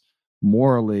times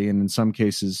morally, and in some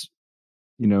cases,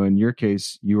 you know, in your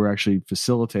case, you were actually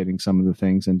facilitating some of the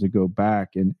things, and to go back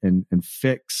and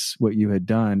fix what you had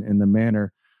done in the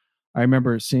manner. I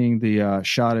remember seeing the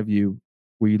shot of you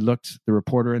where you looked the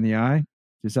reporter in the eye.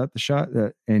 Is that the shot?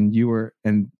 And you were,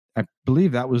 and I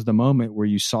believe that was the moment where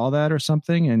you saw that or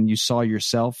something, and you saw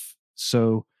yourself.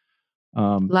 So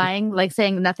lying, like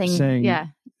saying nothing.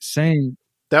 Saying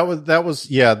that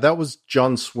was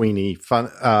John Sweeney,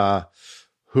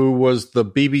 who was the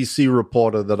BBC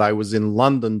reporter that I was in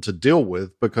London to deal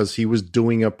with because he was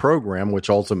doing a program which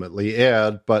ultimately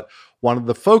aired. But one of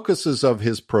the focuses of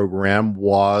his program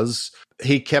was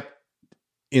he kept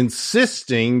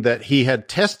insisting that he had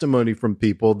testimony from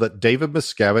people that David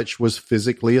Miscavige was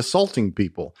physically assaulting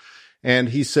people. And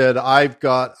he said, I've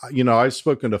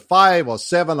spoken to 5 or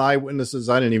 7 eyewitnesses,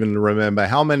 I didn't even remember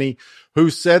how many, who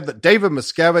said that David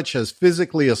Miscavige has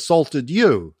physically assaulted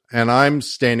you. And I'm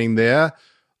standing there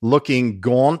looking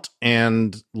gaunt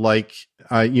and like,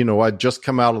 I'd just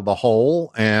come out of the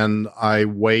hole and I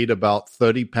weighed about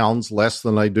 30 pounds less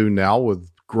than I do now with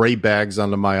gray bags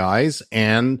under my eyes,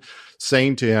 and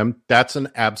saying to him, that's an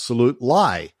absolute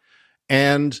lie.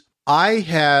 And I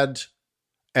had,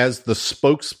 as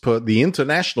the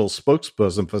international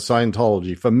spokesperson for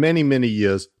Scientology for many, many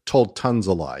years, told tons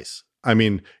of lies. I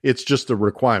mean, it's just a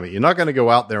requirement. You're not going to go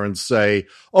out there and say,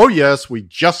 oh, yes, we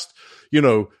just,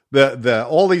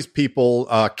 all these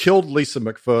people killed Lisa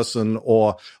McPherson,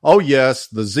 or, oh, yes,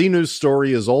 the Xenu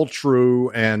story is all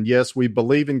true, and yes, we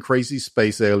believe in crazy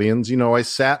space aliens. You know, I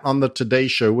sat on the Today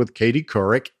Show with Katie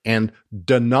Couric and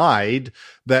denied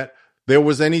that there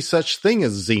was any such thing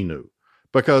as Xenu,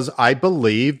 because I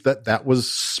believe that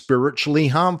was spiritually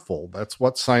harmful. That's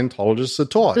what Scientologists are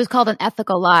taught. It was called an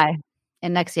ethical lie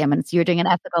in NXIVM, and you're doing an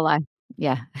ethical lie.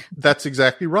 Yeah. That's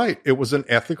exactly right. It was an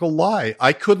ethical lie.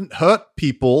 I couldn't hurt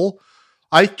people.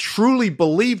 I truly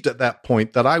believed at that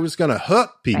point that I was going to hurt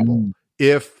people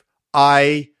if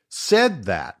I said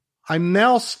that. I'm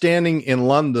now standing in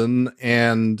London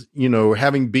and,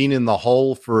 having been in the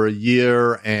hole for a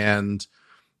year and,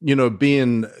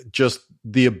 being just,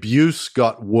 the abuse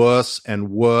got worse and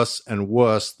worse and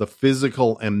worse. The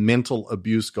physical and mental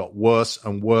abuse got worse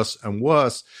and worse and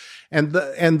worse. And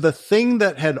the thing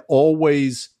that had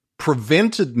always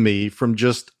prevented me from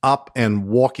just up and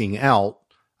walking out,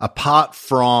 apart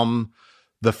from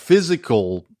the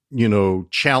physical,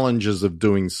 challenges of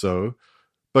doing so,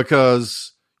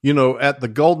 because, at the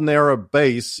Golden Era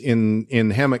base in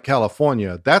Hemet,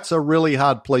 California, that's a really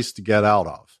hard place to get out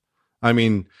of. I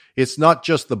mean, it's not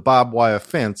just the barbed wire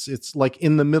fence. It's like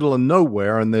in the middle of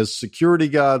nowhere, and there's security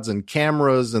guards and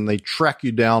cameras, and they track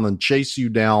you down and chase you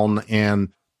down,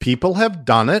 and people have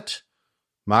done it.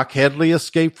 Mark Hadley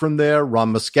escaped from there.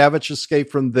 Ron Miscavige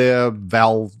escaped from there.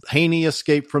 Val Haney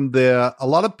escaped from there. A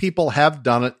lot of people have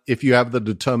done it if you have the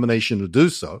determination to do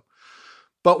so.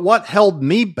 But what held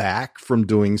me back from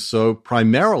doing so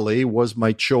primarily was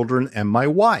my children and my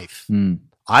wife.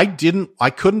 I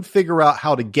couldn't figure out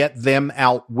how to get them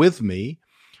out with me.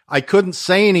 I couldn't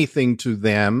say anything to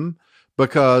them,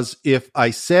 because if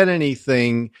I said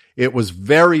anything, it was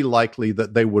very likely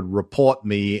that they would report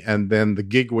me, and then the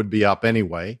gig would be up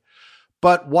anyway.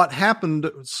 But what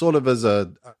happened sort of as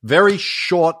a very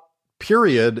short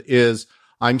period is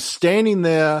I'm standing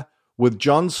there with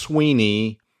John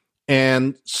Sweeney,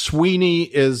 and Sweeney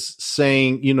is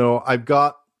saying, I've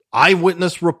got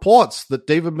eyewitness reports that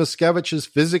David Miscavige has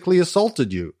physically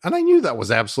assaulted you. And I knew that was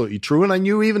absolutely true. And I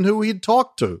knew even who he'd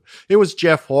talked to. It was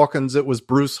Jeff Hawkins. It was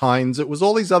Bruce Hines. It was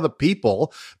all these other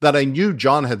people that I knew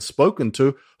John had spoken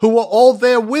to, who were all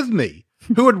there with me,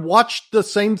 who had watched the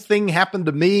same thing happen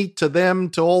to me, to them,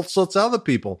 to all sorts of other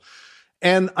people.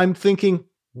 And I'm thinking,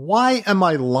 why am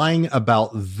I lying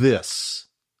about this?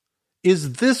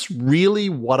 Is this really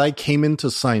what I came into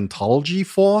Scientology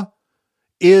for?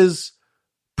 Is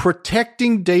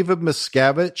protecting David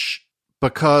Miscavige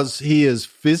because he is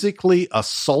physically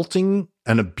assaulting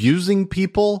and abusing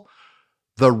people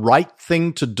the right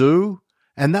thing to do?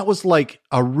 And that was like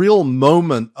a real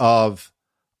moment of,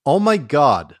 oh my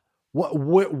God,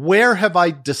 where have I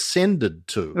descended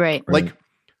to? Right. Like,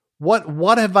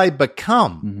 what have I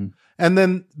become? And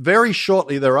then very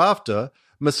shortly thereafter,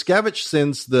 Miscavige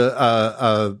sends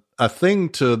a thing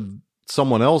to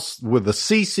someone else with a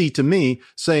CC to me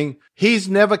saying he's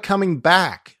never coming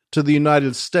back to the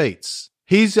United States.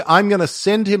 I'm going to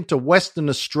send him to Western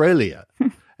Australia,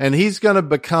 and he's going to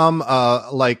become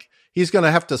he's going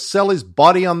to have to sell his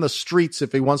body on the streets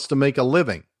if he wants to make a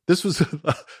living. This is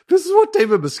what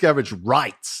David Miscavige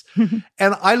writes.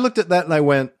 And I looked at that and I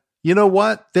went, you know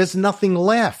what? There's nothing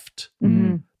left.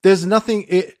 Mm-hmm. There's nothing.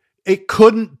 It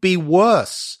couldn't be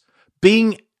worse.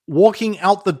 Walking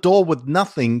out the door with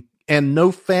nothing and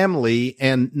no family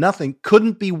and nothing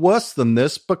couldn't be worse than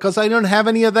this, because I don't have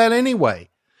any of that anyway.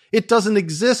 It doesn't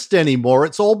exist anymore.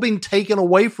 It's all been taken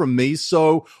away from me.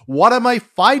 So what am I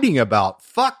fighting about?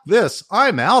 Fuck this.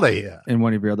 I'm out of here. In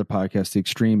one of your other podcasts, the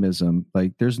extremism,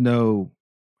 like there's no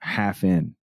half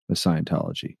in with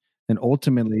Scientology. And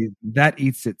ultimately that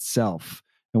eats itself.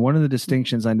 And one of the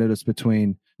distinctions I noticed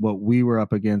between what we were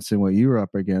up against and what you were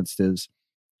up against is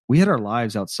we had our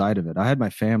lives outside of it. I had my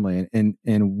family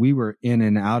and we were in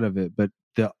and out of it. But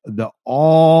the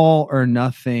all or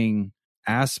nothing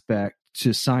aspect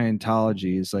to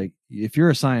Scientology is like, if you're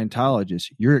a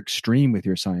Scientologist, you're extreme with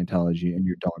your Scientology and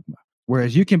your dogma.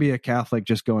 Whereas you can be a Catholic,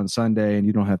 just go on Sunday and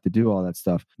you don't have to do all that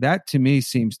stuff. That to me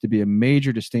seems to be a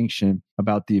major distinction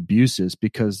about the abuses,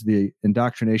 because the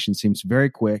indoctrination seems very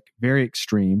quick, very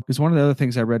extreme. Because one of the other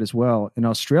things I read as well, in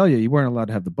Australia, you weren't allowed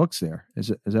to have the books there.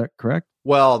 Is that correct?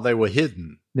 Well, they were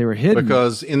hidden. They were hidden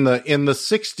because in the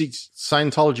 60s,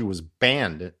 Scientology was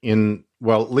banned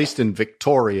at least in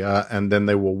Victoria, and then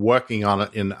they were working on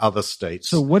it in other states.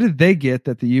 So what did they get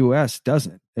that the U.S.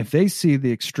 doesn't? If they see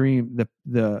the extreme,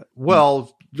 Nippy,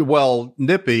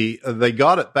 they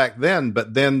got it back then,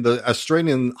 but then the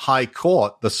Australian High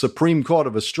Court, the Supreme Court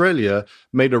of Australia,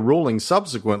 made a ruling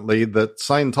subsequently that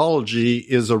Scientology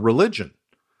is a religion.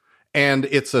 And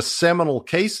it's a seminal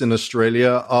case in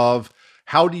Australia of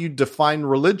how do you define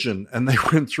religion? And they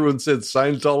went through and said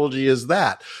Scientology is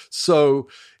that. So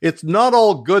it's not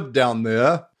all good down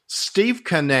there. Steve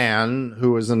Cannan,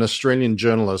 who is an Australian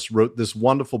journalist, wrote this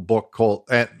wonderful book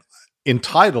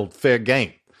entitled Fair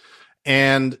Game.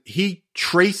 And he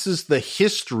traces the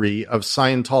history of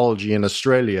Scientology in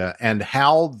Australia and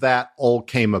how that all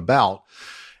came about.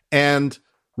 And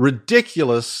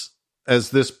ridiculous as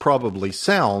this probably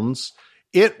sounds,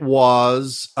 it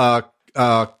was a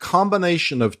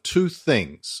combination of two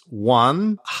things.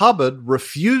 One, Hubbard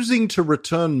refusing to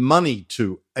return money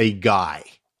to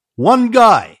one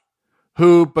guy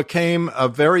who became a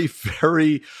very,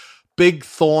 very big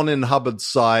thorn in Hubbard's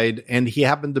side, and he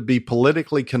happened to be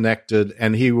politically connected,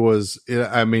 and he was,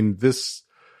 this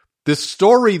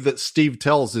story that Steve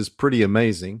tells is pretty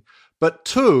amazing. But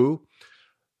two,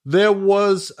 there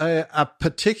was a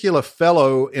particular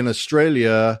fellow in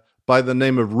Australia by the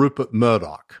name of Rupert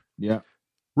Murdoch. Yeah.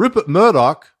 Rupert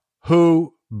Murdoch,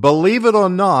 who, believe it or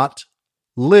not,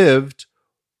 lived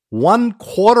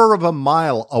 1/4 of a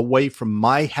mile away from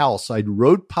my house. I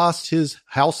rode past his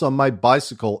house on my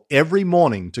bicycle every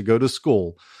morning to go to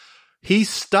school. He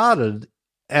started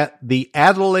at the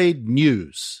Adelaide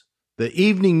News, the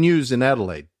evening news in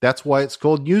Adelaide. That's why it's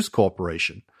called News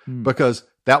Corporation, because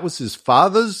that was his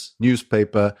father's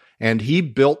newspaper, and he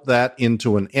built that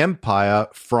into an empire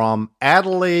from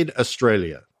Adelaide,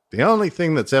 Australia. The only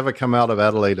thing that's ever come out of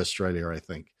Adelaide, Australia, I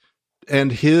think.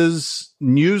 And his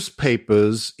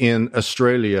newspapers in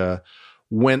Australia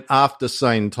went after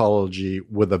Scientology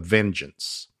with a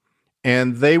vengeance.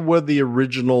 And they were the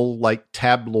original,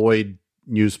 tabloid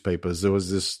newspapers. There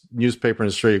was this newspaper in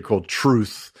Australia called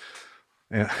Truth,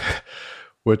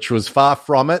 which was far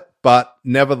from it, but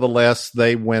nevertheless,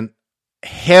 they went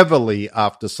heavily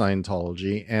after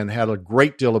Scientology and had a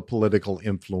great deal of political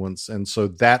influence. And so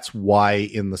that's why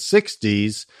in the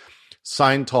 60s,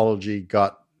 Scientology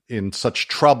got in such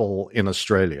trouble in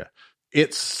Australia.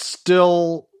 It's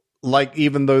still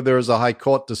even though there is a high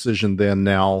court decision there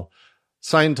now,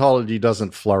 Scientology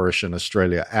doesn't flourish in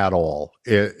Australia at all.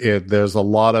 There's a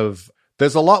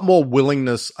lot more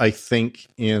willingness, I think,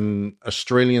 in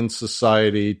Australian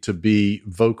society to be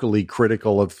vocally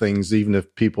critical of things, even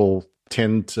if people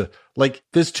tend to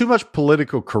there's too much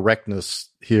political correctness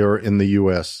here in the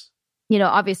US.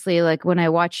 Obviously, when I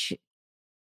watch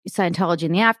Scientology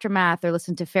in the Aftermath or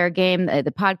listen to Fair Game,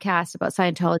 the podcast about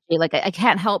Scientology, I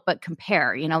can't help but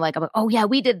compare, I'm like, oh yeah,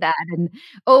 we did that. And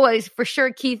for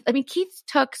sure, Keith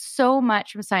took so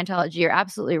much from Scientology. You're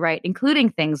absolutely right,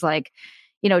 including things like,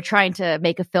 trying to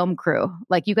make a film crew.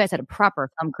 You guys had a proper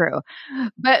film crew,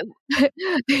 but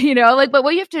but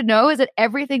what you have to know is that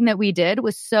everything that we did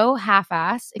was so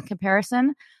half-ass in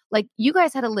comparison. You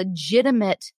guys had a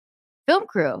legitimate film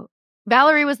crew.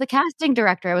 Valerie was the casting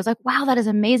director. I was like, wow, that is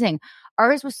amazing.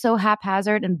 Ours was so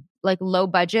haphazard and like low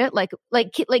budget, like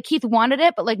Keith wanted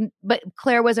it, but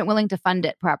Claire wasn't willing to fund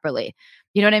it properly.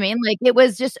 You know what I mean? Like it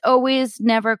was just always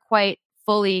never quite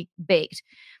fully baked.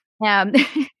 Um,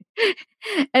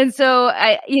 and so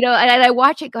I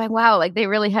watch it going, wow, like they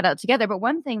really had it together. But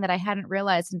one thing that I hadn't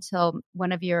realized until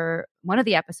one of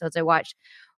the episodes I watched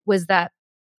was that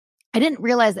I didn't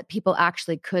realize that people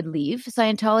actually could leave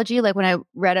Scientology. Like when I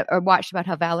read it or watched about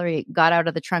how Valerie got out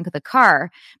of the trunk of the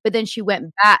car, but then she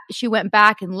went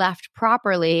back and left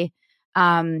properly.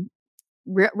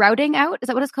 Routing out. Is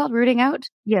that what it's called? Rooting out?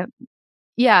 Yeah.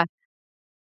 Yeah.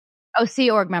 Oh,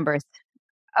 Sea Org members.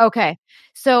 Okay.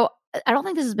 So I don't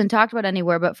think this has been talked about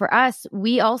anywhere, but for us,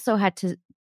 we also had to,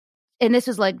 and this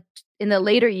was like in the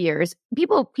later years,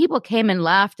 people came and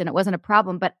left and it wasn't a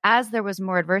problem. But as there was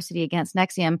more adversity against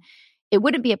NXIVM, it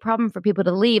wouldn't be a problem for people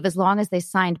to leave as long as they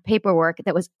signed paperwork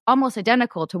that was almost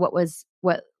identical to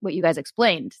what you guys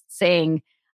explained, saying,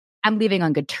 I'm leaving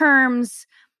on good terms.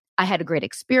 I had a great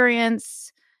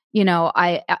experience.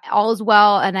 I all is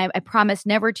well. And I promise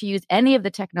never to use any of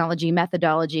the technology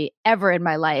methodology ever in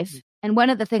my life. And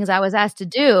one of the things I was asked to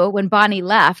do when Bonnie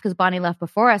left, because Bonnie left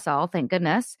before us all, thank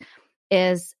goodness,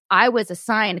 is I was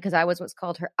assigned, because I was what's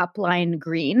called her upline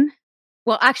green.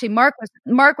 Well, actually, Mark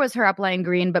was her upline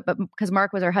green, but because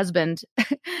Mark was her husband,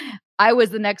 I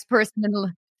was the next person.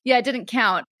 Yeah, it didn't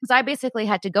count because I basically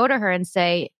had to go to her and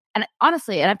say, and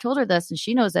honestly, and I've told her this and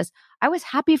she knows this, I was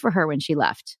happy for her when she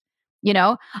left.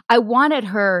 I wanted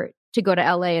her to go to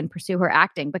LA and pursue her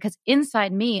acting because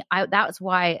inside me, that's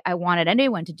why I wanted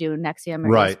anyone to do NXIVM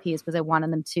or ESPs, because I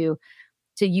wanted them to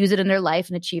use it in their life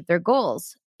and achieve their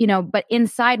goals. But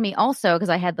inside me also, because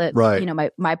I had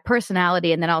my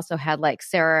personality, and then also had like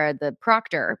Sarah, the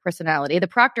Proctor personality. The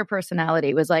Proctor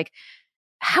personality was like,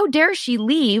 how dare she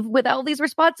leave with all these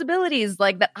responsibilities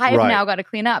like that I have now got to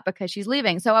clean up because she's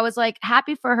leaving. So I was like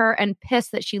happy for her and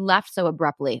pissed that she left so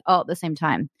abruptly all at the same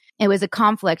time. It was a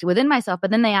conflict within myself. But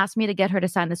then they asked me to get her to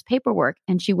sign this paperwork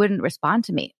and she wouldn't respond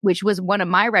to me, which was one of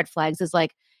my red flags, is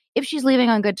like, if she's leaving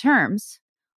on good terms,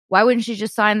 why wouldn't she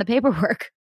just sign the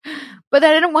paperwork? But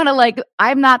I didn't want to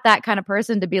I'm not that kind of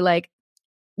person to be like,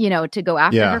 to go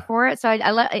after her for it. So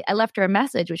I left her a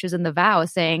message, which was in the vow,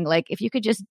 saying like, if you could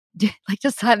just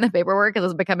sign the paperwork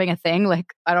because it's becoming a thing.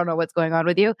 Like, I don't know what's going on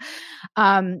with you.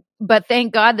 But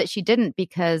thank God that she didn't,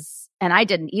 and I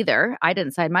didn't either. I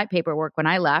didn't sign my paperwork when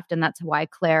I left. And that's why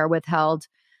Claire withheld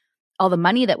all the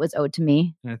money that was owed to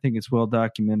me. And I think it's well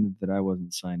documented that I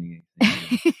wasn't signing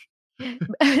anything.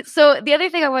 So the other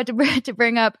thing I wanted to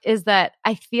bring up is that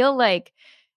I feel like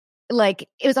it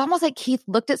was almost like Keith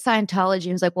looked at Scientology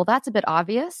and was like, well, that's a bit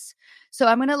obvious. So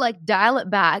I'm going to dial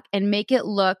it back and make it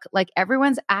look like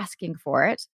everyone's asking for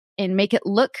it and make it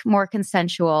look more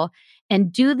consensual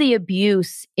and do the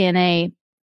abuse in a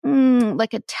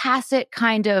tacit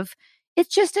kind of,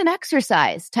 it's just an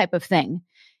exercise type of thing.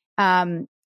 When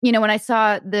I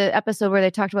saw the episode where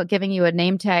they talked about giving you a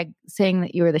name tag saying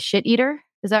that you were the shit eater,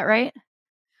 is that right?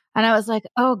 And I was like,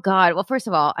 oh God. Well, first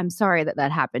of all, I'm sorry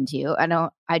that happened to you.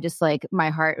 I just my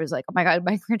heart was like, oh my God,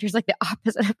 my Rinder's like the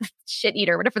opposite of a shit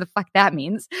eater, whatever the fuck that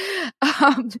means.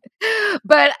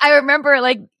 But I remember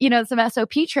some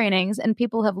SOP trainings and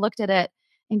people have looked at it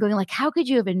and going like, how could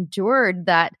you have endured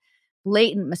that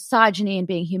blatant misogyny and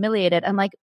being humiliated? I'm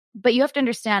like, but you have to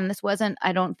understand, this wasn't,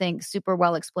 I don't think, super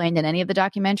well explained in any of the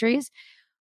documentaries.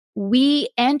 We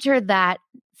entered that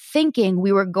thinking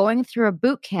we were going through a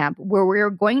boot camp where we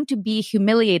were going to be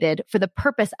humiliated for the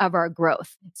purpose of our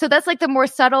growth. So that's the more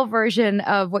subtle version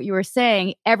of what you were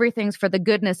saying. Everything's for the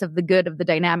goodness of the good of the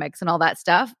dynamics and all that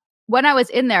stuff. When I was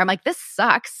in there, I'm like, this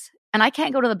sucks. And I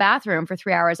can't go to the bathroom for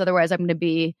 3 hours. Otherwise, I'm going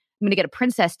to get a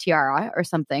princess tiara or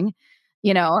something,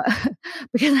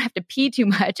 because I have to pee too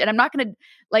much. And I'm not going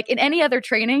to, in any other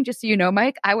training, just so you know,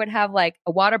 Mike, I would have a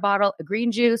water bottle, a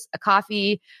green juice, a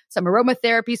coffee, some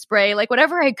aromatherapy spray,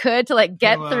 whatever I could to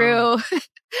get through.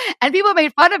 And people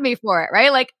made fun of me for it,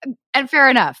 right? And fair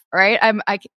enough, right?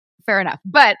 Fair enough.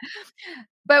 But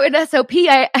with SOP,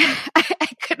 I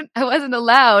wasn't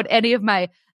allowed any of my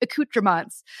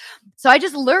accoutrements. So I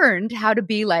just learned how to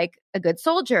be a good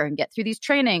soldier and get through these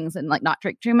trainings and not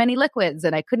drink too many liquids.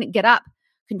 And I couldn't get up,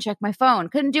 couldn't check my phone,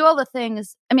 couldn't do all the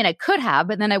things. I mean, I could have,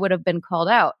 but then I would have been called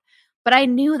out. But I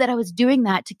knew that I was doing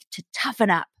that to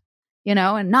toughen up,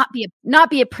 and not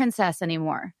be a princess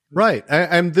anymore. Right.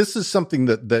 And this is something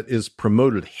that is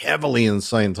promoted heavily in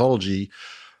Scientology,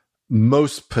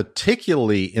 most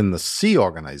particularly in the Sea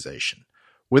organization.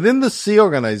 Within the Sea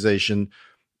organization,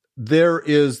 there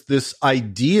is this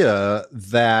idea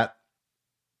that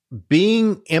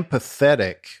being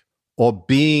empathetic or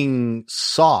being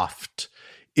soft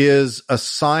is a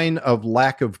sign of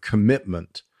lack of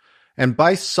commitment. And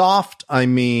by soft, I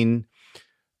mean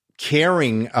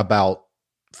caring about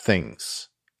things.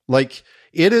 Like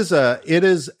it is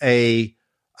a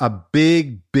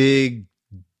big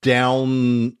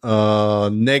down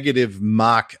negative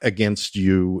mark against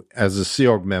you as a Sea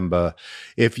Org member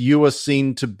if you are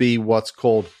seen to be what's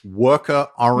called worker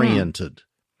oriented.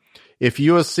 If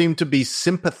you are seen to be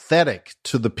sympathetic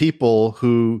to the people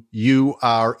who you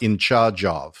are in charge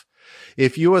of,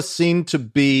 if you are seen to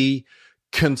be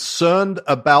concerned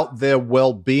about their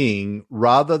well-being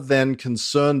rather than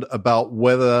concerned about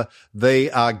whether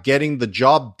they are getting the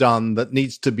job done that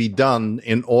needs to be done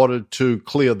in order to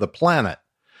clear the planet.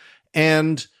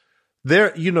 And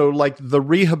there, like the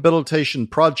Rehabilitation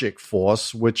Project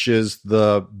Force, which is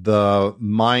the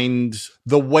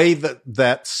way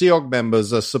that Sea Org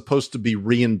members are supposed to be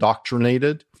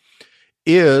reindoctrinated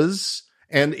is,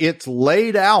 and it's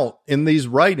laid out in these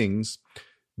writings,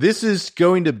 this is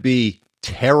going to be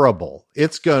terrible.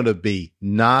 It's going to be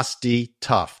nasty,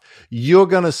 tough. You're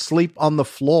going to sleep on the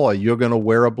floor. You're going to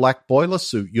wear a black boiler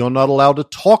suit. You're not allowed to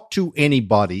talk to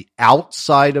anybody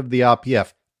outside of the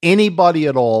RPF. Anybody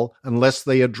at all, unless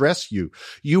they address you.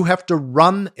 You have to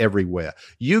run everywhere.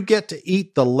 You get to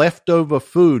eat the leftover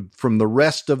food from the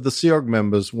rest of the Sea Org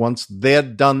members once they're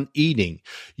done eating.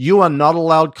 You are not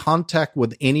allowed contact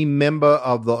with any member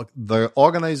of the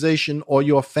organization or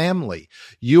your family.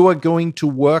 You are going to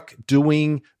work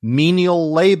doing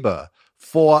menial labor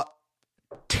for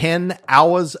 10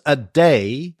 hours a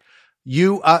day.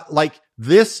 You are like,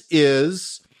 this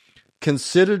is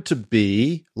considered to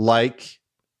be like,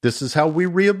 this is how we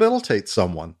rehabilitate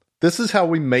someone. This is how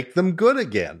we make them good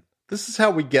again. This is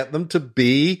how we get them to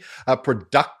be a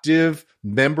productive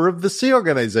member of the Sea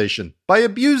Organization, by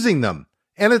abusing them.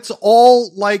 And it's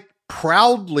all like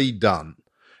proudly done.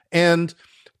 And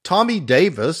Tommy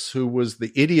Davis, who was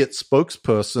the idiot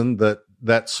spokesperson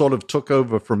that sort of took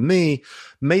over from me,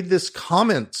 made this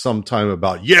comment sometime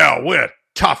about, yeah, we're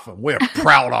tough and we're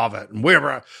proud of it. And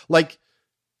we're like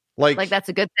that's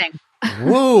a good thing.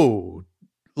 Whoa.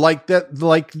 Like that,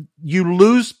 like you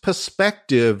lose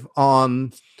perspective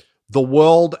on the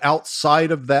world outside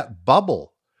of that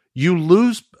bubble. You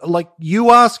lose, like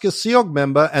you ask a Sea Org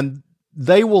member and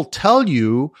they will tell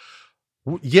you,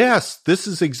 yes, this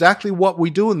is exactly what we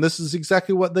do. And this is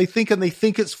exactly what they think. And they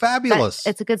think it's fabulous.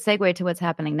 It's a good segue to what's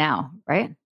happening now,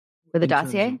 right? With the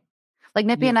dossier. Like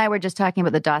Nippy and I were just talking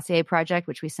about the dossier project,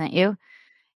 which we sent you.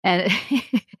 And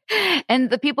and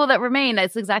the people that remain,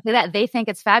 it's exactly that. They think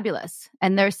it's fabulous.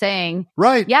 And they're saying,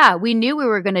 right, yeah, we knew we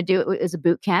were going to do it as a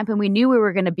boot camp and we knew we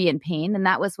were going to be in pain. And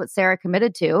that was what Sarah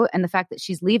committed to. And the fact that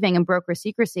she's leaving and broke her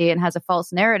secrecy and has a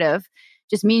false narrative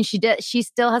just means she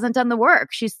still hasn't done the work.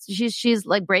 She's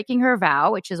like breaking her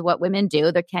vow, which is what women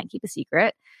do. They can't keep a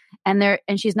secret. And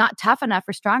she's not tough enough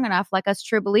or strong enough like us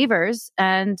true believers.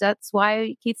 And that's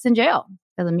why Keith's in jail.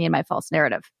 Doesn't mean my false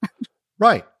narrative.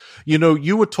 Right.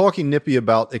 You were talking, Nippy,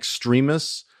 about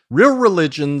extremists. Real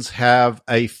religions have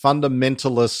a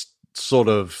fundamentalist sort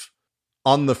of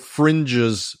on the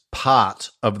fringes part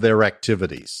of their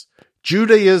activities.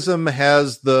 Judaism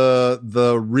has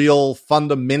the real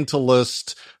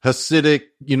fundamentalist Hasidic,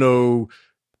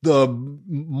 the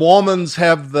Mormons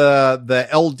have the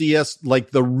LDS, like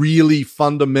the really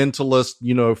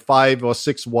fundamentalist, 5 or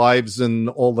 6 wives and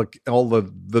all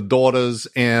the daughters,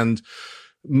 and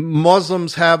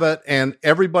Muslims have it, and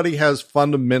everybody has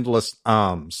fundamentalist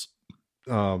arms.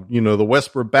 The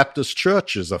Westboro Baptist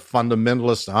Church is a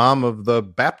fundamentalist arm of the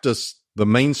Baptists. The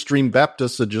mainstream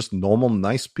Baptists are just normal,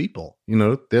 nice people.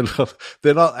 They're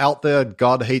not out there,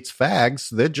 God hates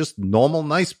fags. They're just normal,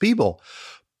 nice people.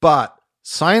 But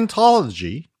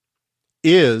Scientology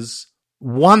is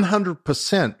 100%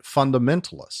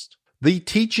 fundamentalist. The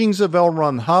teachings of L.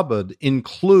 Ron Hubbard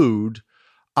include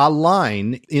a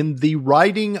line in the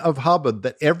writing of Hubbard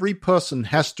that every person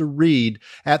has to read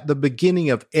at the beginning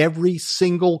of every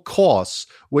single course,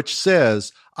 which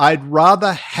says, I'd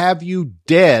rather have you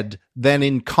dead than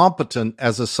incompetent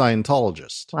as a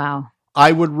Scientologist. Wow.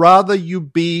 I would rather you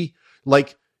be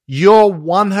like, you're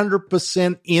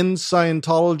 100% in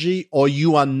Scientology or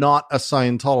you are not a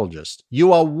Scientologist.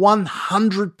 You are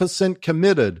 100%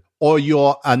 committed or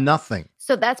you're a nothing.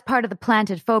 So that's part of the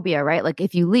planted phobia, right? Like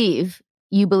if you leave,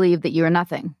 you believe that you're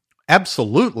nothing.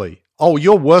 Absolutely. Oh,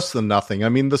 you're worse than nothing. I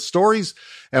mean, the stories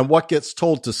and what gets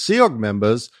told to Sea Org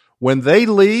members, when they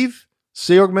leave,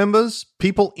 Sea Org members,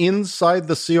 people inside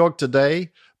the Sea Org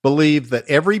today believe that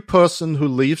every person who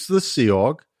leaves the Sea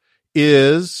Org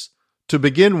is, to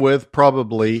begin with,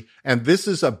 probably, and this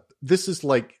is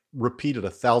like repeated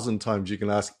 1,000 times. You can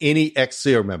ask any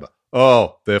ex-CEO member,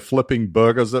 oh, they're flipping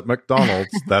burgers at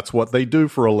McDonald's. That's what they do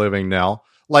for a living now.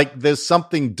 Like, there's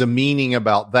something demeaning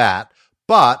about that.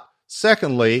 But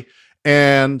secondly,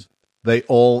 and they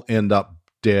all end up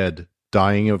dead,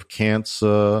 dying of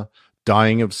cancer,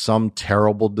 dying of some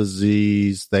terrible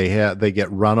disease. They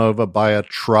get run over by a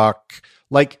truck.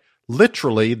 Like,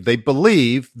 literally, they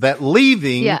believe that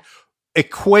leaving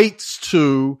equates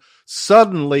to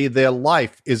suddenly their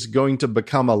life is going to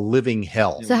become a living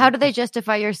hell. So how do they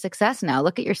justify your success now?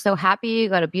 Look at, you're so happy, you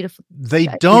got a beautiful. They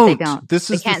don't. This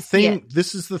is the thing.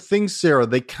 This is the thing, Sarah.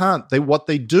 They can't. What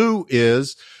they do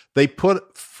is they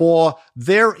put, for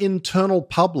their internal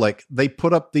public, they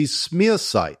put up these smear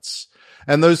sites.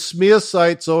 And those smear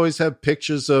sites always have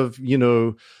pictures of,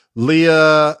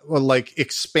 Leah, like,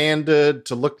 expanded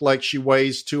to look like she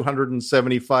weighs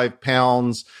 275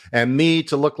 pounds, and me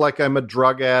to look like I'm a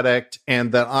drug addict,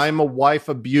 and that I'm a wife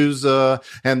abuser,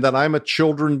 and that I'm a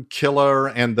children killer,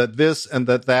 and that this and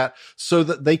that, so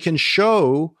that they can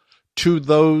show to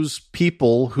those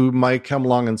people who might come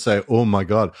along and say, oh my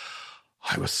God,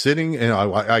 I was sitting and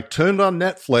I turned on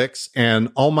Netflix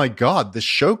and, oh my God, this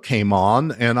show came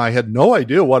on and I had no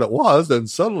idea what it was. And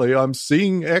suddenly I'm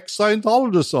seeing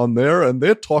ex-Scientologists on there and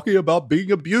they're talking about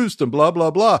being abused and blah, blah,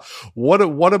 blah. What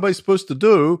am I supposed to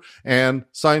do? And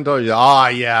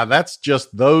Scientology, yeah, that's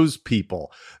just those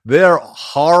people. They're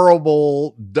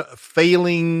horrible,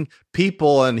 failing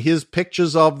people, and his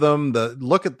pictures of them,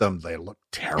 look at them. They look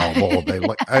terrible. They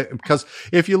look, because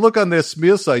if you look on their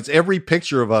smear sites, every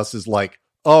picture of us is like,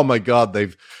 oh my God,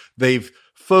 they've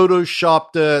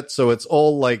photoshopped it. So it's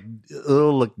all like,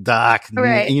 oh, look dark,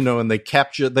 right. And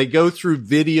they go through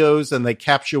videos and they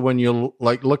capture when you're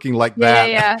like looking like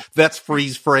that. Yeah. That's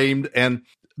freeze framed. And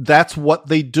that's what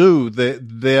they do.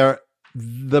 They're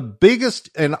the biggest,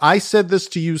 and I said this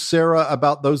to you, Sarah,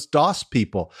 about those DOS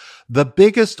people, the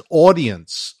biggest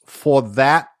audience for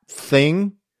that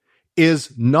thing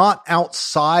is not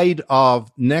outside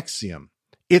of NXIVM.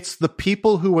 It's the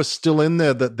people who are still in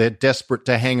there that they're desperate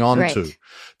to hang on to,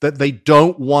 that they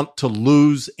don't want to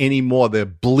lose anymore. They're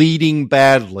bleeding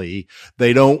badly.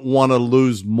 They don't want to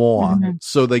lose more. Mm-hmm.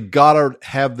 So they got to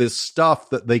have this stuff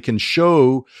that they can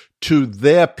show to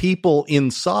their people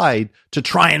inside to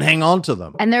try and hang on to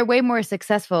them. And they're way more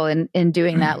successul in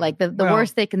doing that. Like the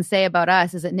worst they can say about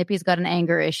us is that Nippy's got an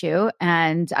anger issue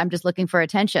and I'm just looking for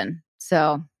attention.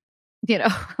 So,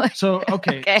 So,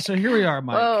 okay. So here we are,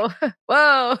 Mike.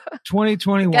 Whoa.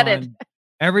 2021.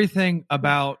 Everything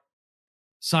about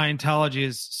Scientology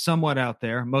is somewhat out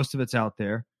there. Most of it's out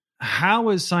there. How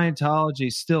is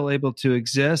Scientology still able to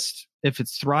exist? If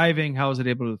it's thriving, how is it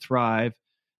able to thrive?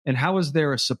 And how is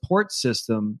there a support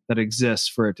system that exists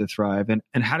for it to thrive?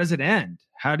 And how does it end?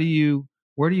 Where do you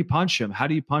punch them? How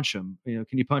do you punch them? Can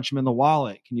you punch them in the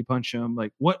wallet? Can you punch them?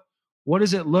 Like, what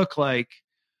does it look like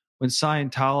when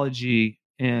Scientology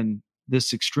and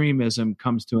this extremism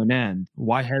comes to an end?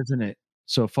 Why hasn't it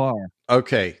so far?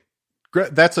 Okay.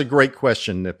 That's a great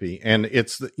question, Nippy. And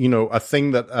it's, a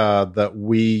thing that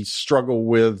we struggle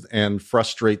with and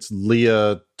frustrates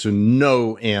Leah to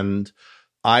no end.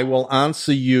 I will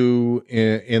answer you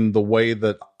in the way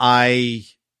that I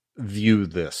view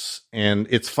this. And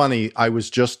it's funny, I was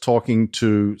just talking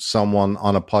to someone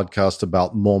on a podcast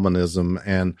about Mormonism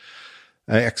and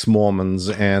ex-Mormons,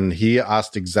 and he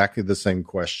asked exactly the same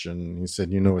question. He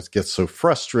said, it gets so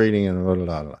frustrating and blah,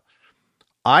 blah, blah.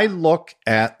 I look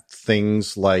at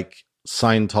things like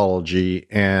Scientology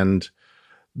and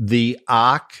the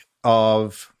arc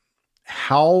of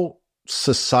how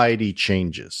society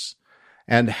changes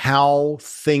and how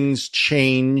things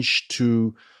change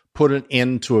to put an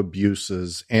end to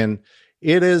abuses. And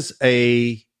it is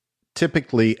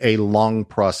typically a long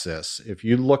process. If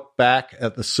you look back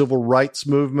at the civil rights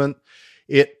movement,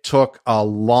 it took a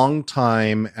long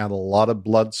time and a lot of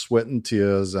blood, sweat, and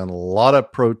tears and a lot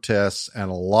of protests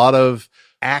and a lot of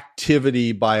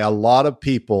activity by a lot of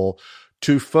people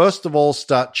to, first of all,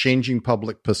 start changing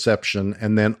public perception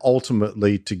and then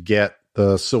ultimately to get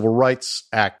the Civil Rights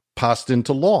Act passed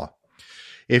into law.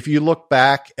 If you look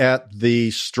back at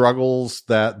the struggles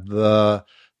that the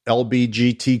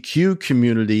LGBTQ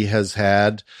community has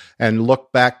had and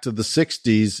look back to the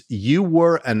 60s, you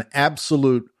were an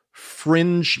absolute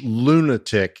fringe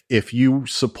lunatic if you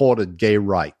supported gay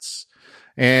rights.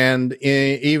 And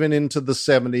even into the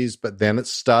 70s, but then it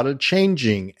started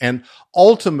changing. And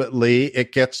ultimately,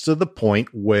 it gets to the point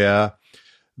where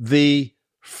the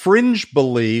fringe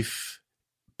belief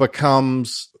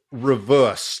becomes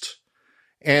reversed.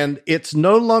 And it's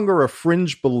no longer a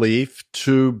fringe belief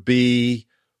to be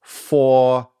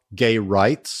for gay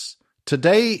rights,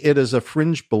 Today, it is a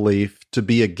fringe belief to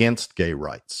be against gay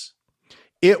rights.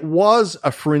 It was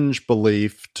a fringe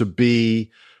belief to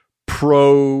be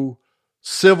pro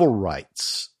civil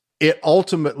rights. It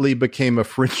ultimately became a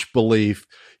fringe belief.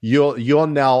 You're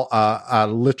now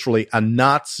literally a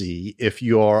Nazi if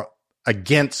you're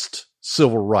against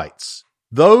civil rights.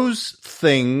 Those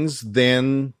things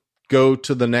then go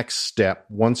to the next step.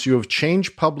 Once you have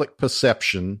changed public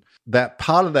perception, that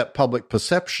part of that public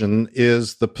perception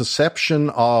is the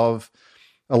perception of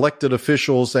elected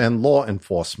officials and law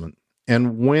enforcement.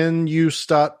 And when you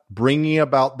start bringing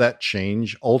about that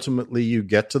change, ultimately you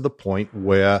get to the point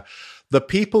where the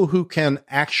people who can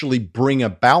actually bring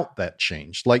about that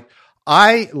change, like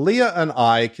Leah and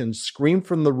I can scream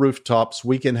from the rooftops.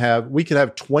 We could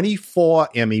have 24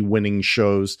 Emmy-winning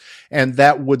shows, and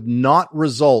that would not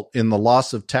result in the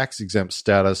loss of tax-exempt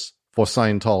status for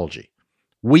Scientology.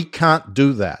 We can't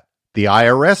do that. The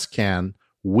IRS can.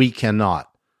 We cannot.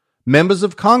 Members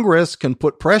of Congress can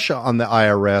put pressure on the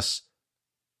IRS.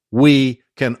 We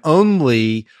can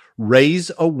only raise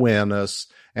awareness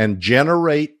and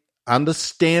generate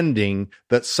understanding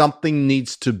that something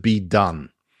needs to be done.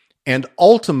 And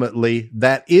ultimately,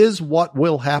 that is what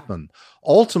will happen.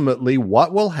 Ultimately,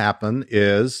 what will happen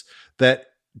is that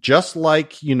just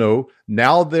like,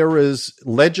 now there is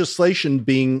legislation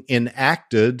being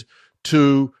enacted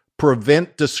to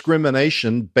prevent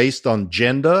discrimination based on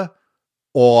gender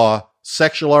or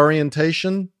sexual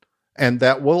orientation, and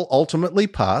that will ultimately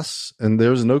pass. And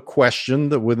there's no question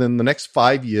that within the next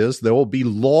 5 years, there will be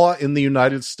law in the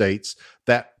United States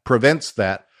that prevents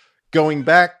that. Going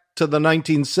back to the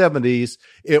 1970s,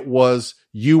 it was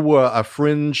you were a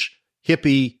fringe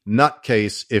hippie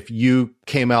nutcase if you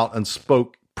came out and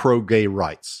spoke pro-gay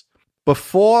rights.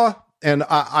 Before, and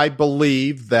I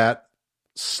believe that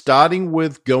starting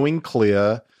with Going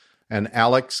Clear and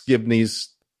Alex Gibney's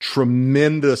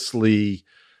tremendously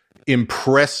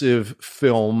impressive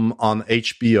film on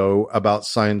HBO about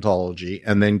Scientology,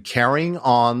 and then carrying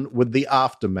on with the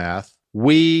aftermath,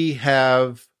 we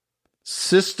have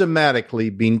systematically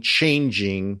been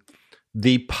changing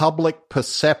the public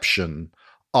perception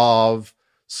of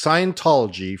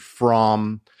Scientology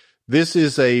from this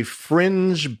is a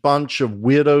fringe bunch of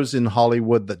weirdos in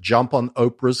Hollywood that jump on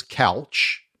Oprah's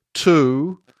couch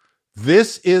to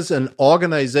this is an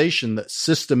organization that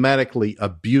systematically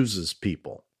abuses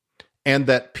people and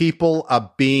that people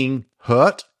are being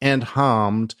hurt and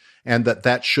harmed and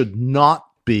that should not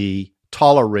be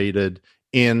tolerated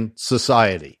in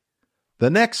society. The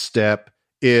next step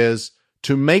is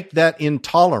to make that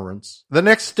intolerance. The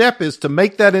next step is to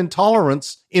make that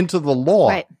intolerance into the law,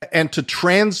 right, and to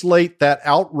translate that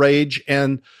outrage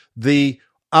and the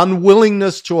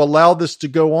unwillingness to allow this to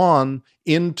go on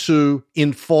into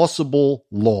enforceable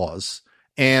laws.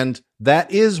 And that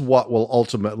is what will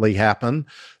ultimately happen.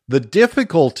 The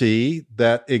difficulty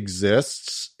that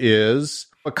exists is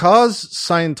because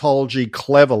Scientology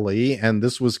cleverly, and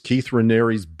this was Keith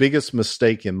Raniere's biggest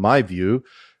mistake in my view,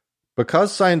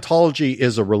 because Scientology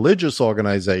is a religious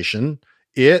organization,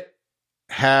 it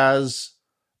has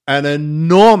an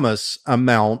enormous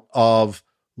amount of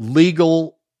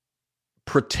legal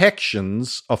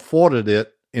protections afforded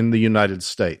it in the United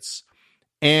States.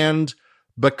 And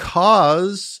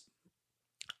because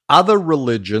other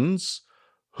religions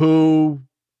who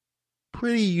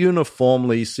pretty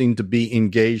uniformly seem to be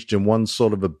engaged in one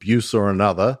sort of abuse or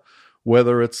another,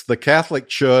 whether it's the Catholic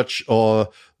Church or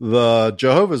the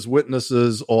Jehovah's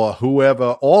Witnesses or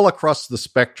whoever, all across the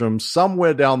spectrum,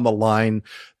 somewhere down the line,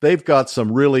 they've got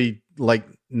some really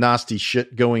nasty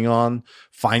shit going on.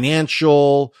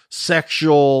 Financial,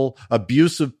 sexual,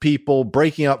 abusive people,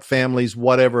 breaking up families,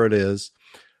 whatever it is.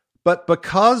 But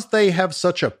because they have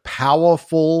such a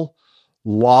powerful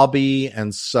lobby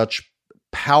and such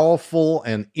powerful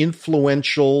and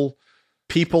influential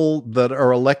people that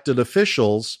are elected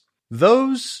officials,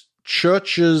 those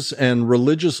churches and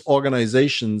religious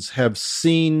organizations have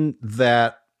seen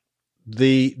that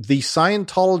the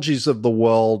Scientologies of the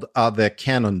world are their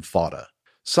cannon fodder.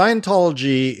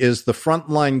 Scientology is the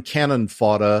frontline cannon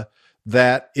fodder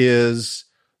that is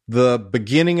the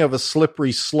beginning of a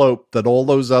slippery slope that all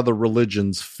those other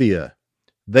religions fear.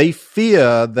 They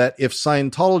fear that if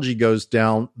Scientology goes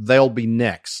down, they'll be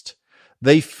next.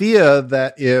 They fear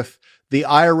that if the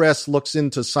IRS looks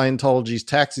into Scientology's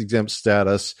tax-exempt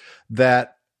status,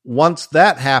 that once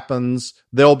that happens,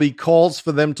 there'll be calls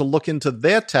for them to look into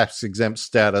their tax-exempt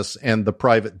status and the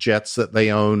private jets that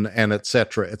they own, and et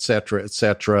cetera, et cetera, et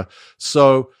cetera.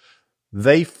 So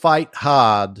they fight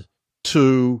hard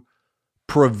to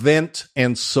prevent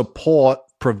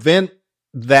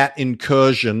that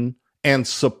incursion and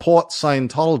support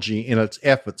Scientology in its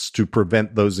efforts to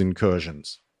prevent those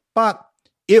incursions. But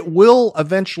it will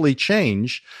eventually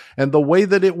change. And the way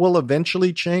that it will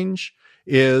eventually change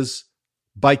is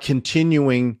by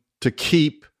continuing to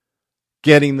keep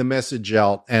getting the message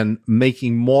out and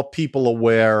making more people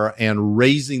aware and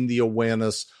raising the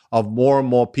awareness of more and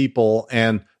more people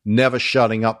and never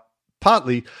shutting up.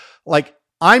 Partly, like,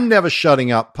 I'm never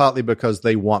shutting up, partly because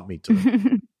they want me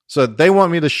to. So they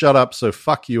want me to shut up, so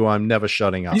fuck you, I'm never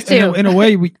shutting up. In a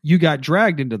way, you got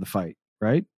dragged into the fight,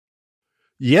 right?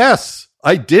 Yes,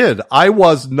 I did. I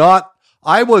was not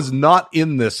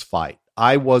in this fight.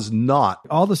 I was not.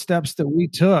 All the steps that we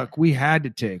took, we had to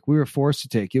take. We were forced to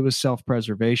take. It was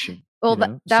self-preservation. Well,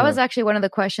 that was actually one of the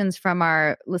questions from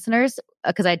our listeners,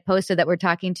 because I'd posted that we're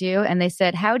talking to you, and they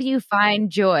said, how do you find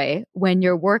joy when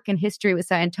your work and history with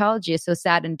Scientology is so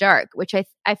sad and dark? Which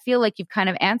I feel like you've kind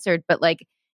of answered, but like,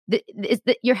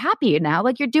 you're happy now,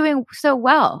 like you're doing so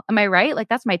well. Am I right? Like,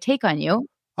 that's my take on you.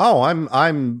 Oh,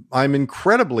 I'm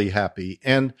incredibly happy.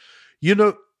 And you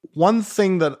know, one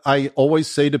thing that I always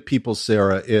say to people,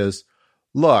 Sarah, is,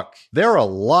 look, there are a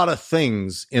lot of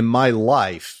things in my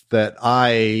life that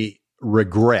I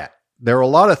regret. There are a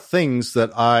lot of things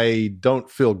that I don't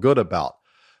feel good about,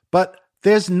 but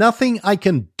there's nothing I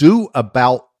can do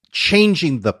about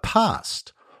changing the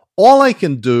past. All I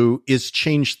can do is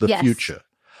change the future.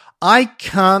 I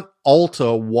can't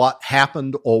alter what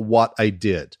happened or what I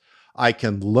did. I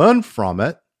can learn from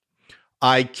it.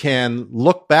 I can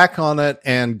look back on it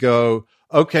and go,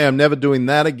 okay, I'm never doing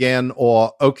that again,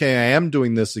 or okay, I am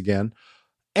doing this again.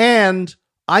 And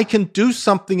I can do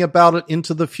something about it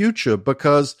into the future,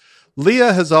 because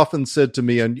Leah has often said to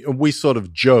me, and we sort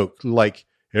of joke, like,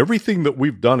 everything that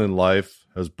we've done in life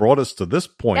has brought us to this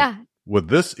point with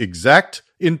this exact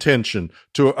intention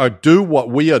to do what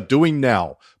we are doing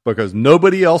now, because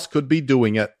nobody else could be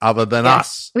doing it other than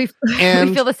us. We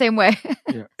feel the same way.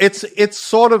 It's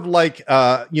sort of like,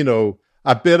 a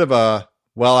bit of a,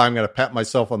 well, I'm going to pat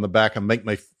myself on the back and make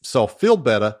myself feel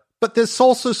better. But there's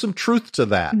also some truth to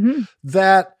that,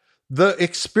 that the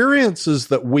experiences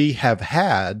that we have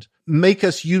had make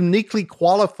us uniquely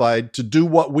qualified to do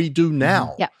what we do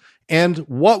now. And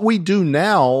what we do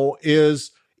now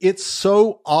is, it's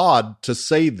so odd to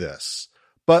say this,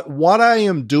 but what I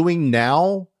am doing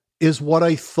now is what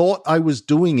I thought I was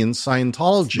doing in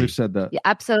Scientology. We've said that. Yeah,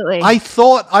 absolutely. I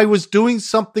thought I was doing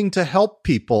something to help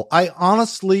people. I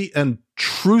honestly and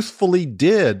truthfully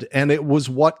did. And it was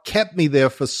what kept me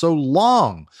there for so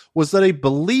long, was that I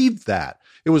believed that.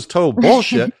 It was total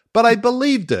bullshit, but I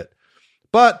believed it.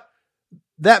 But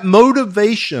that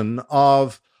motivation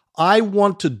of, I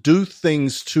want to do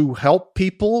things to help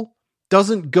people,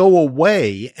 doesn't go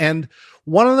away. And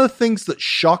one of the things that's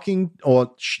shocking,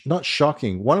 or not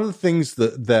shocking, one of the things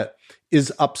that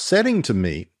is upsetting to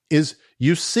me is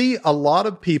you see a lot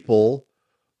of people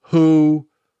who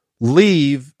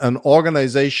leave an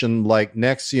organization like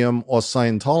NXIVM or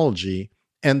Scientology,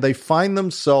 and they find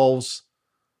themselves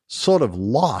sort of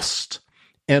lost.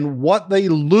 And what they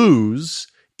lose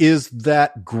is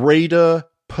that greater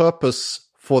purpose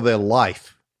for their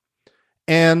life.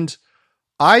 And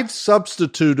I've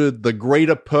substituted the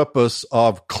greater purpose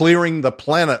of clearing the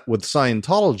planet with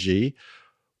Scientology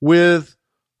with,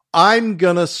 I'm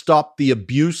going to stop the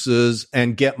abuses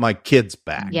and get my kids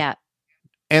back. Yeah.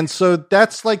 And so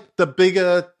that's like the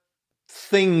bigger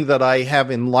thing that I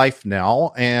have in life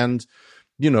now. And,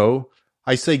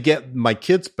 I say get my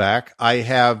kids back. I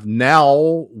have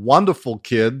now wonderful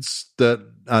kids that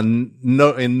in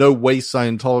no way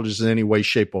Scientologists in any way,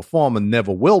 shape, or form, and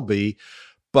never will be.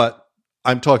 But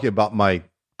I'm talking about my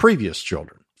previous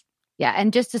children. Yeah.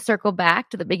 And just to circle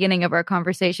back to the beginning of our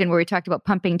conversation where we talked about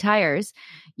pumping tires,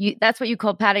 that's what you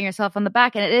call patting yourself on the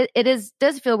back. And it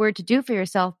does feel weird to do for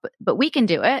yourself, but we can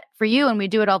do it for you, and we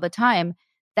do it all the time.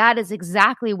 That is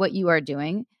exactly what you are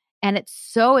doing. And it's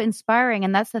so inspiring.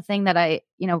 And that's the thing that I,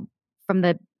 from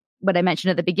what I mentioned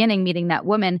at the beginning, meeting that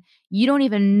woman, you don't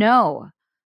even know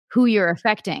who you're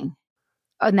affecting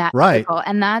on that circle.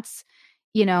 And that's,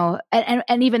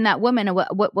 and even that woman,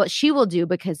 what she will do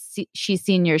because she's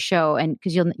seen your show, and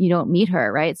because you don't meet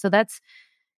her, right? So that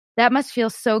must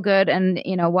feel so good, and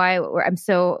why I'm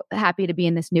so happy to be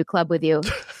in this new club with you.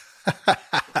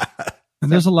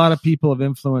 And there's a lot of people of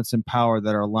influence and power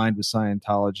that are aligned with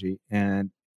Scientology,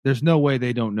 and there's no way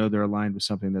they don't know they're aligned with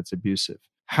something that's abusive.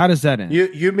 How does that end?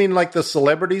 You mean like the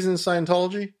celebrities in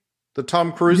Scientology? The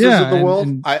Tom Cruises of the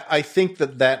world? I think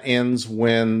that ends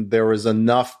when there is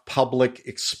enough public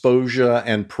exposure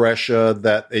and pressure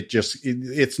that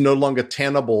it's no longer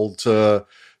tenable to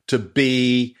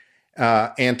be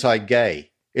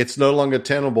anti-gay. It's no longer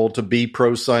tenable to be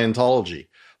pro Scientology.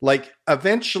 Like,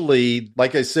 eventually,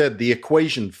 like I said, the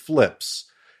equation flips.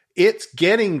 It's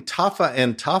getting tougher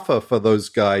and tougher for those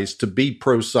guys to be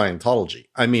pro Scientology.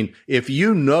 I mean, if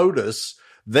you notice,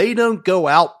 they don't go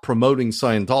out promoting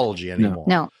Scientology anymore.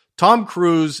 No. Tom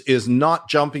Cruise is not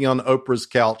jumping on Oprah's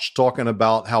couch talking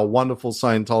about how wonderful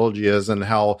Scientology is and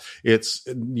how it's,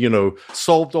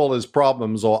 solved all his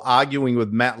problems, or arguing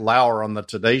with Matt Lauer on the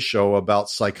Today Show about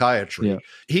psychiatry. Yeah.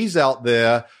 He's out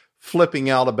there flipping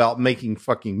out about making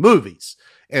fucking movies.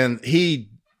 And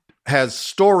he has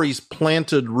stories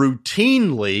planted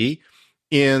routinely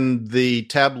in the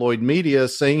tabloid media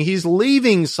saying he's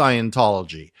leaving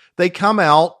Scientology. They come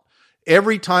out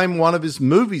every time one of his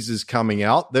movies is coming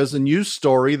out. There's a news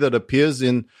story that appears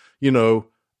in,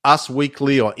 Us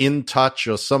Weekly or In Touch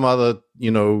or some other,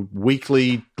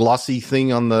 weekly glossy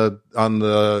thing on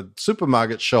the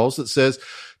supermarket shelves that says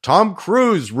Tom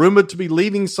Cruise rumored to be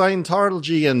leaving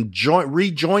Scientology and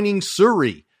rejoining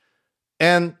Suri.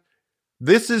 And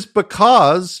this is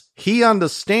because he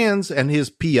understands, and his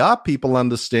PR people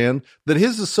understand, that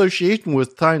his association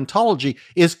with Scientology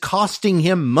is costing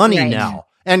him money now,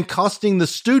 and costing the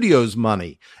studios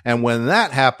money. And when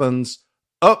that happens,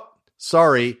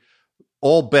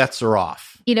 all bets are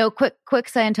off. Quick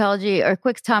Scientology or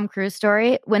quick Tom Cruise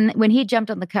story. When he jumped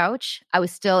on the couch, I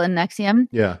was still in NXIVM.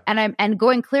 Yeah. And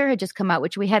Going Clear had just come out,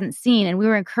 which we hadn't seen, and we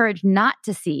were encouraged not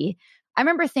to see. I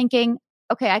remember thinking,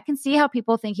 okay, I can see how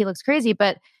people think he looks crazy,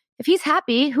 but if he's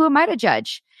happy, who am I to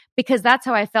judge? Because that's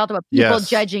how I felt about people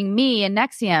judging me in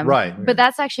NXIVM. Right. But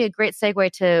that's actually a great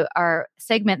segue to our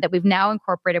segment that we've now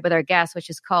incorporated with our guests, which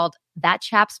is called That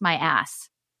Chaps My Ass.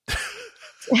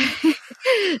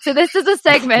 So this is a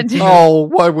segment. Oh,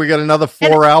 what? We got another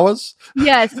 4 hours?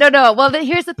 Yes. No. Well,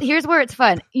 here's where it's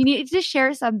fun. You need to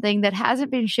share something that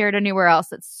hasn't been shared anywhere else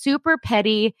that's super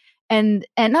petty and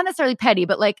not necessarily petty,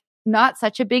 but like not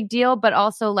such a big deal, but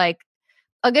also like,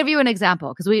 I'll give you an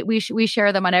example because we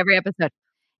share them on every episode.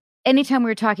 Anytime we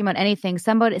were talking about anything,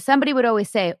 somebody would always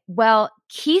say, well,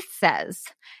 Keith says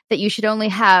that you should only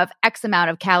have X amount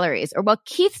of calories, or well,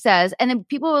 Keith says, and then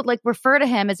people would like refer to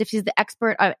him as if he's the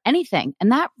expert of anything.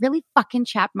 And that really fucking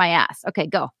chapped my ass. Okay,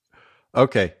 go.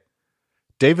 Okay.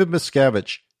 David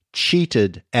Miscavige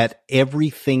cheated at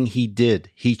everything he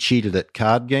did. He cheated at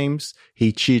card games.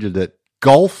 He cheated at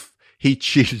golf. He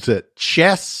cheated at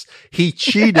chess. He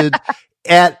cheated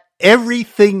at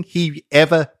everything he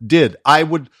ever did.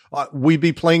 We'd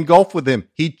be playing golf with him.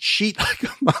 He'd cheat like a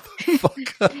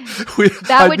motherfucker.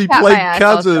 I'd be playing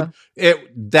cards with him.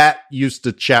 That used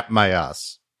to chap my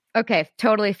ass. Okay,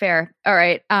 totally fair. All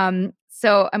right.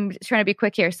 So I'm just trying to be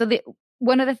quick here. So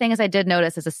one of the things I did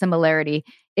notice as a similarity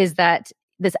is that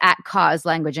this at cause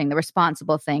languaging, the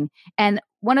responsible thing. And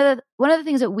one of the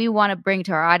things that we want to bring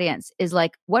to our audience is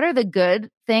like, what are the good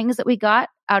things that we got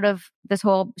out of this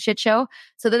whole shit show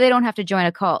so that they don't have to join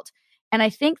a cult? And I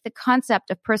think the concept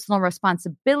of personal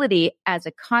responsibility as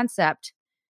a concept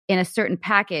in a certain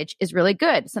package is really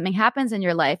good. Something happens in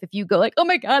your life. If you go like, oh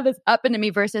my God, this happened to me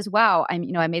versus, wow, I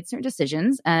made certain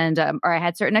decisions and, or I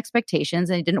had certain expectations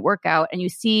and it didn't work out. And you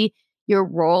see your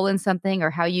role in something,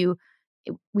 or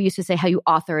we used to say how you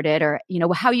authored it, or,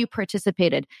 how you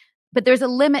participated. But there's a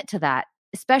limit to that,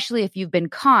 especially if you've been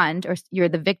conned or you're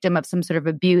the victim of some sort of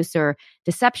abuse or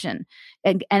deception.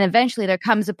 And eventually there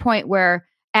comes a point where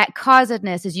at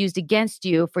causedness is used against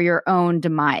you for your own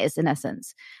demise, in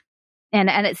essence. And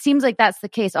it seems like that's the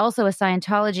case also with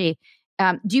Scientology.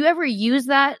 Do you ever use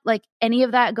that, like any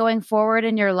of that going forward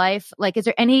in your life? Like, is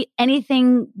there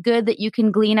anything good that you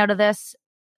can glean out of this,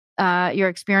 your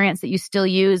experience that you still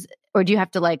use? Or do you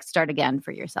have to like start again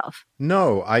for yourself?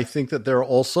 No, I think that there are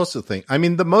all sorts of things. I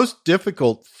mean, the most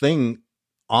difficult thing,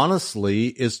 honestly,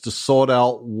 is to sort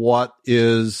out what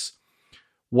is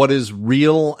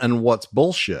real and what's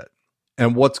bullshit,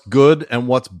 and what's good and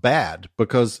what's bad,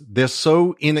 because they're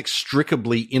so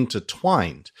inextricably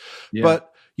intertwined. Yeah.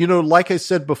 But, like I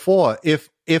said before, if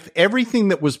everything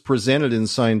that was presented in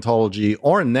Scientology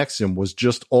or in NXIVM was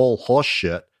just all horse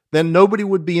shit, then nobody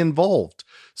would be involved.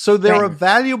 So there are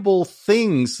valuable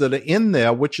things that are in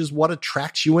there, which is what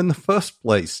attracts you in the first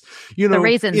place. The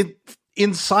reasons.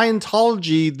 In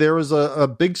Scientology, there is a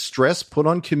big stress put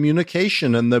on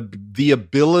communication and the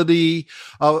ability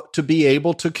to be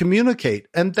able to communicate.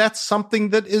 And that's something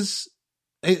that is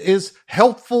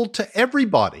helpful to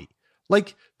everybody.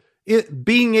 Like,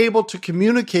 being able to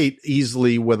communicate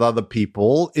easily with other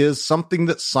people is something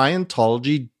that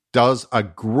Scientology does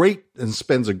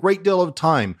spends a great deal of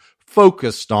time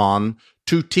focused on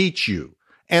to teach you.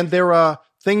 And there are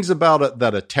things about it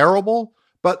that are terrible,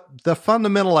 But the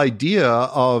fundamental idea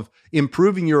of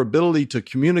improving your ability to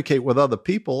communicate with other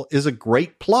people is a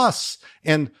great plus.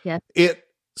 And Yes. it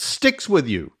sticks with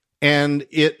you. And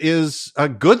it is a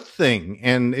good thing.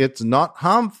 And it's not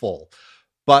harmful.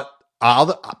 But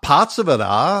other parts of it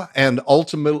are. And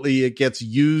ultimately, it gets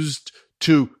used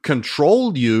to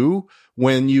control you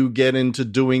when you get into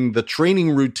doing the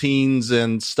training routines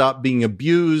and stop being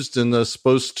abused and are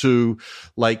supposed to,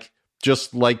 like,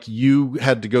 just like you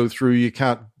had to go through, you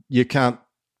can't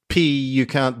pee, you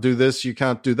can't do this, you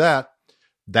can't do that.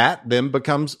 That then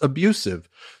becomes abusive.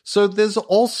 So there's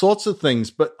all sorts of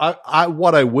things. But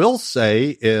what I will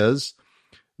say is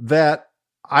that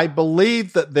I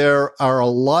believe that there are a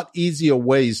lot easier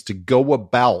ways to go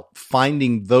about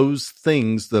finding those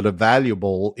things that are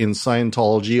valuable in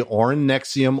Scientology or in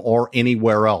NXIVM or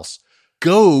anywhere else.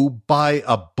 Go buy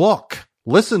a book.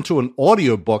 Listen to an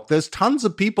audiobook. There's tons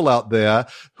of people out there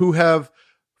who have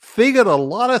figured a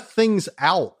lot of things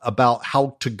out about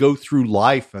how to go through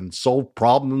life and solve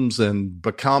problems and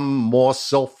become more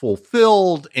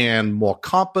self-fulfilled and more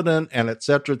competent and et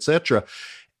cetera, et cetera.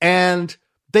 And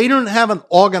they don't have an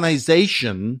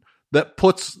organization that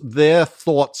puts their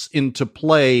thoughts into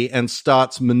play and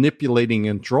starts manipulating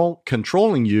and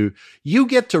controlling you. You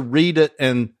get to read it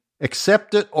and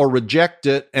accept it or reject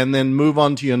it and then move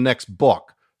on to your next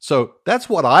book. So that's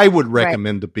what I would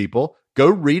recommend to people. Go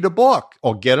read a book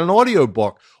or get an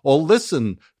audiobook or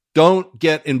listen. Don't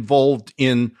get involved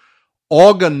in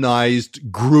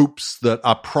organized groups that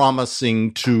are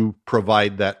promising to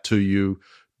provide that to you.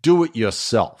 Do it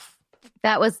yourself.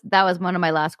 That was one of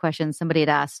my last questions. Somebody had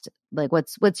asked, like,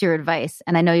 what's your advice?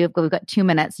 And I know we've got 2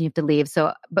 minutes and you have to leave.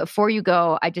 So before you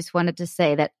go, I just wanted to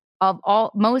say that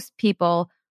most people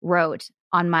wrote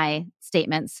on my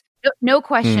statements, no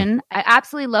question. I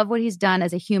absolutely love what he's done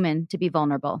as a human to be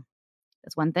vulnerable.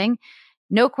 That's one thing.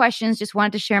 No questions. Just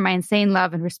wanted to share my insane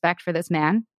love and respect for this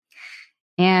man.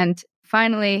 And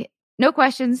finally, no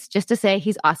questions. Just to say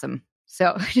he's awesome.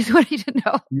 So I just wanted you to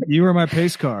know. You were my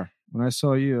pace car. When I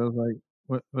saw you, I was like,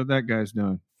 what that guy's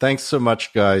doing? Thanks so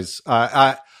much, guys.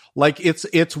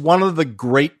 It's one of the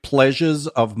great pleasures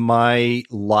of my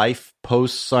life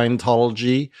post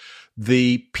Scientology.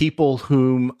 The people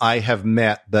whom I have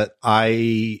met that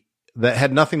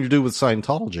had nothing to do with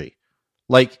Scientology,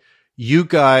 like you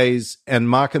guys and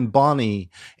Mark and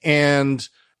Bonnie and,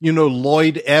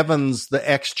 Lloyd Evans, the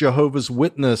ex-Jehovah's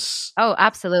Witness. Oh,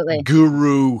 absolutely.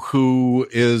 Guru who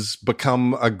is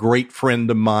become a great friend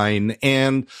of mine,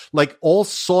 and like all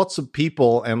sorts of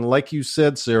people. And like you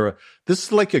said, Sarah, this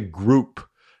is like a group.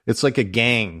 It's like a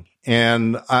gang.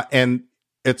 And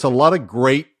it's a lot of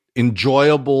great,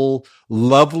 enjoyable,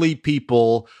 lovely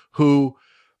people who,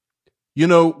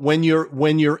 when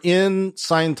you're in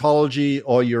Scientology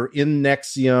or you're in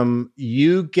NXIVM,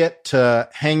 you get to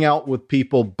hang out with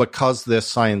people because they're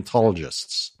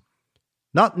Scientologists,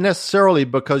 not necessarily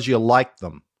because you like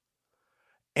them.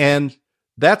 And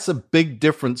that's a big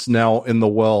difference now in the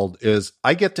world is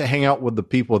I get to hang out with the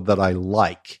people that I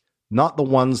like, not the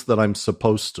ones that I'm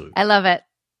supposed to. I love it.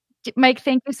 Mike,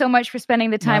 thank you so much for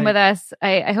spending the time with us.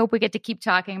 I hope we get to keep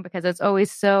talking because it's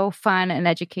always so fun and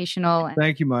educational.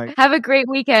 Thank you, Mike. Have a great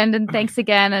weekend and thanks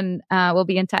again. And we'll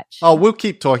be in touch. Oh, we'll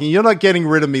keep talking. You're not getting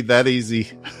rid of me that easy.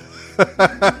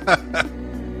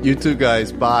 You too,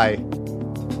 guys. Bye.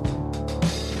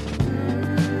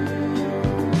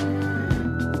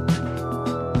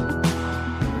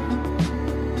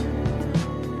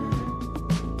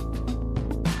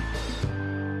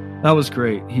 That was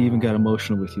great. He even got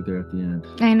emotional with you there at the end.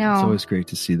 I know. It's always great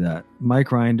to see that. Mike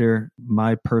Rinder,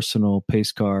 my personal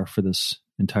pace car for this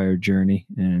entire journey.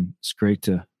 And it's great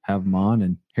to have him on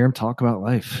and hear him talk about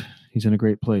life. He's in a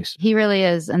great place. He really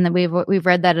is. And then we've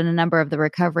read that in a number of the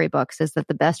recovery books, is that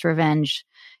the best revenge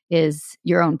is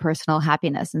your own personal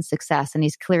happiness and success. And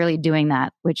he's clearly doing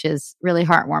that, which is really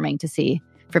heartwarming to see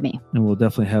for me. And we'll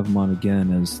definitely have him on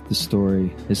again as the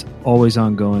story is always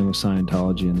ongoing with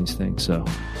Scientology and these things. So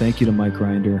thank you to Mike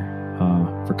Rinder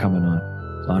for coming on.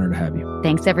 It's an honor to have you.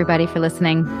 Thanks everybody for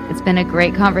listening. It's been a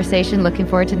great conversation. Looking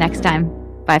forward to next time.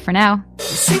 Bye for now.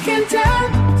 Sinking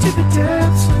down to the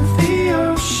depths of the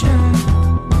ocean.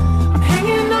 I'm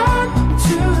hanging on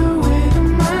to the weight of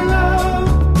my love.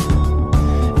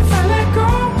 If I let go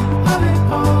of it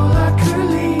all, I could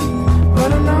leave,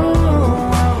 but I know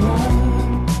I won't.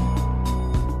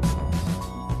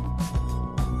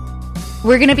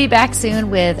 We're going to be back soon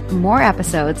with more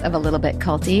episodes of A Little Bit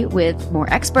Culty with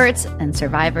more experts and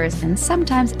survivors and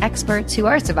sometimes experts who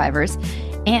are survivors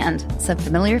and some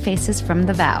familiar faces from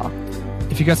the vow.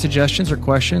 If you got suggestions or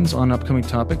questions on upcoming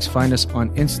topics, find us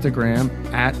on Instagram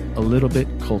at A Little Bit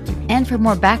Culty. And for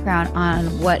more background on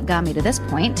what got me to this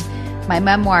point, my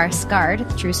memoir, Scarred,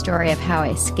 the true story of how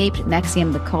I escaped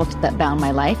NXIVM, the cult that bound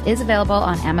my life, is available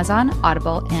on Amazon,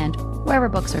 Audible, and wherever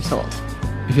books are sold.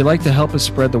 If you'd like to help us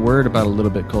spread the word about A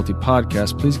Little Bit Culty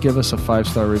podcast, please give us a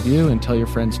 5-star review and tell your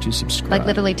friends to subscribe. Like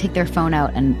literally take their phone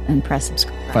out and press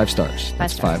subscribe. 5 stars.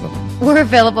 That's stars. 5 of them. We're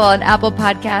available on Apple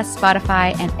Podcasts,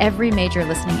 Spotify, and every major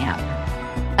listening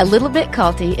app. A Little Bit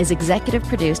Culty is executive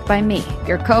produced by me,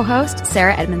 your co-host,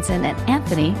 Sarah Edmondson, and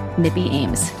Anthony Nippy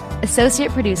Ames.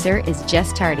 Associate producer is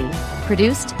Jess Tardy.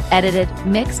 Produced, edited,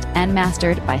 mixed, and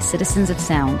mastered by Citizens of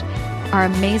Sound. Our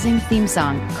amazing theme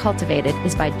song, Cultivated,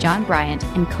 is by John Bryant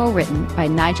and co-written by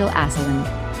Nigel Asselin.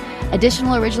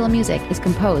 Additional original music is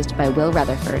composed by Will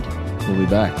Rutherford. We'll be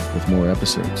back with more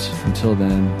episodes. Until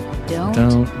then,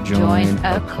 Don't join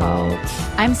a cult.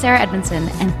 I'm Sarah Edmondson,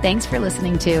 and thanks for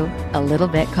listening to A Little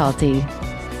Bit Culty.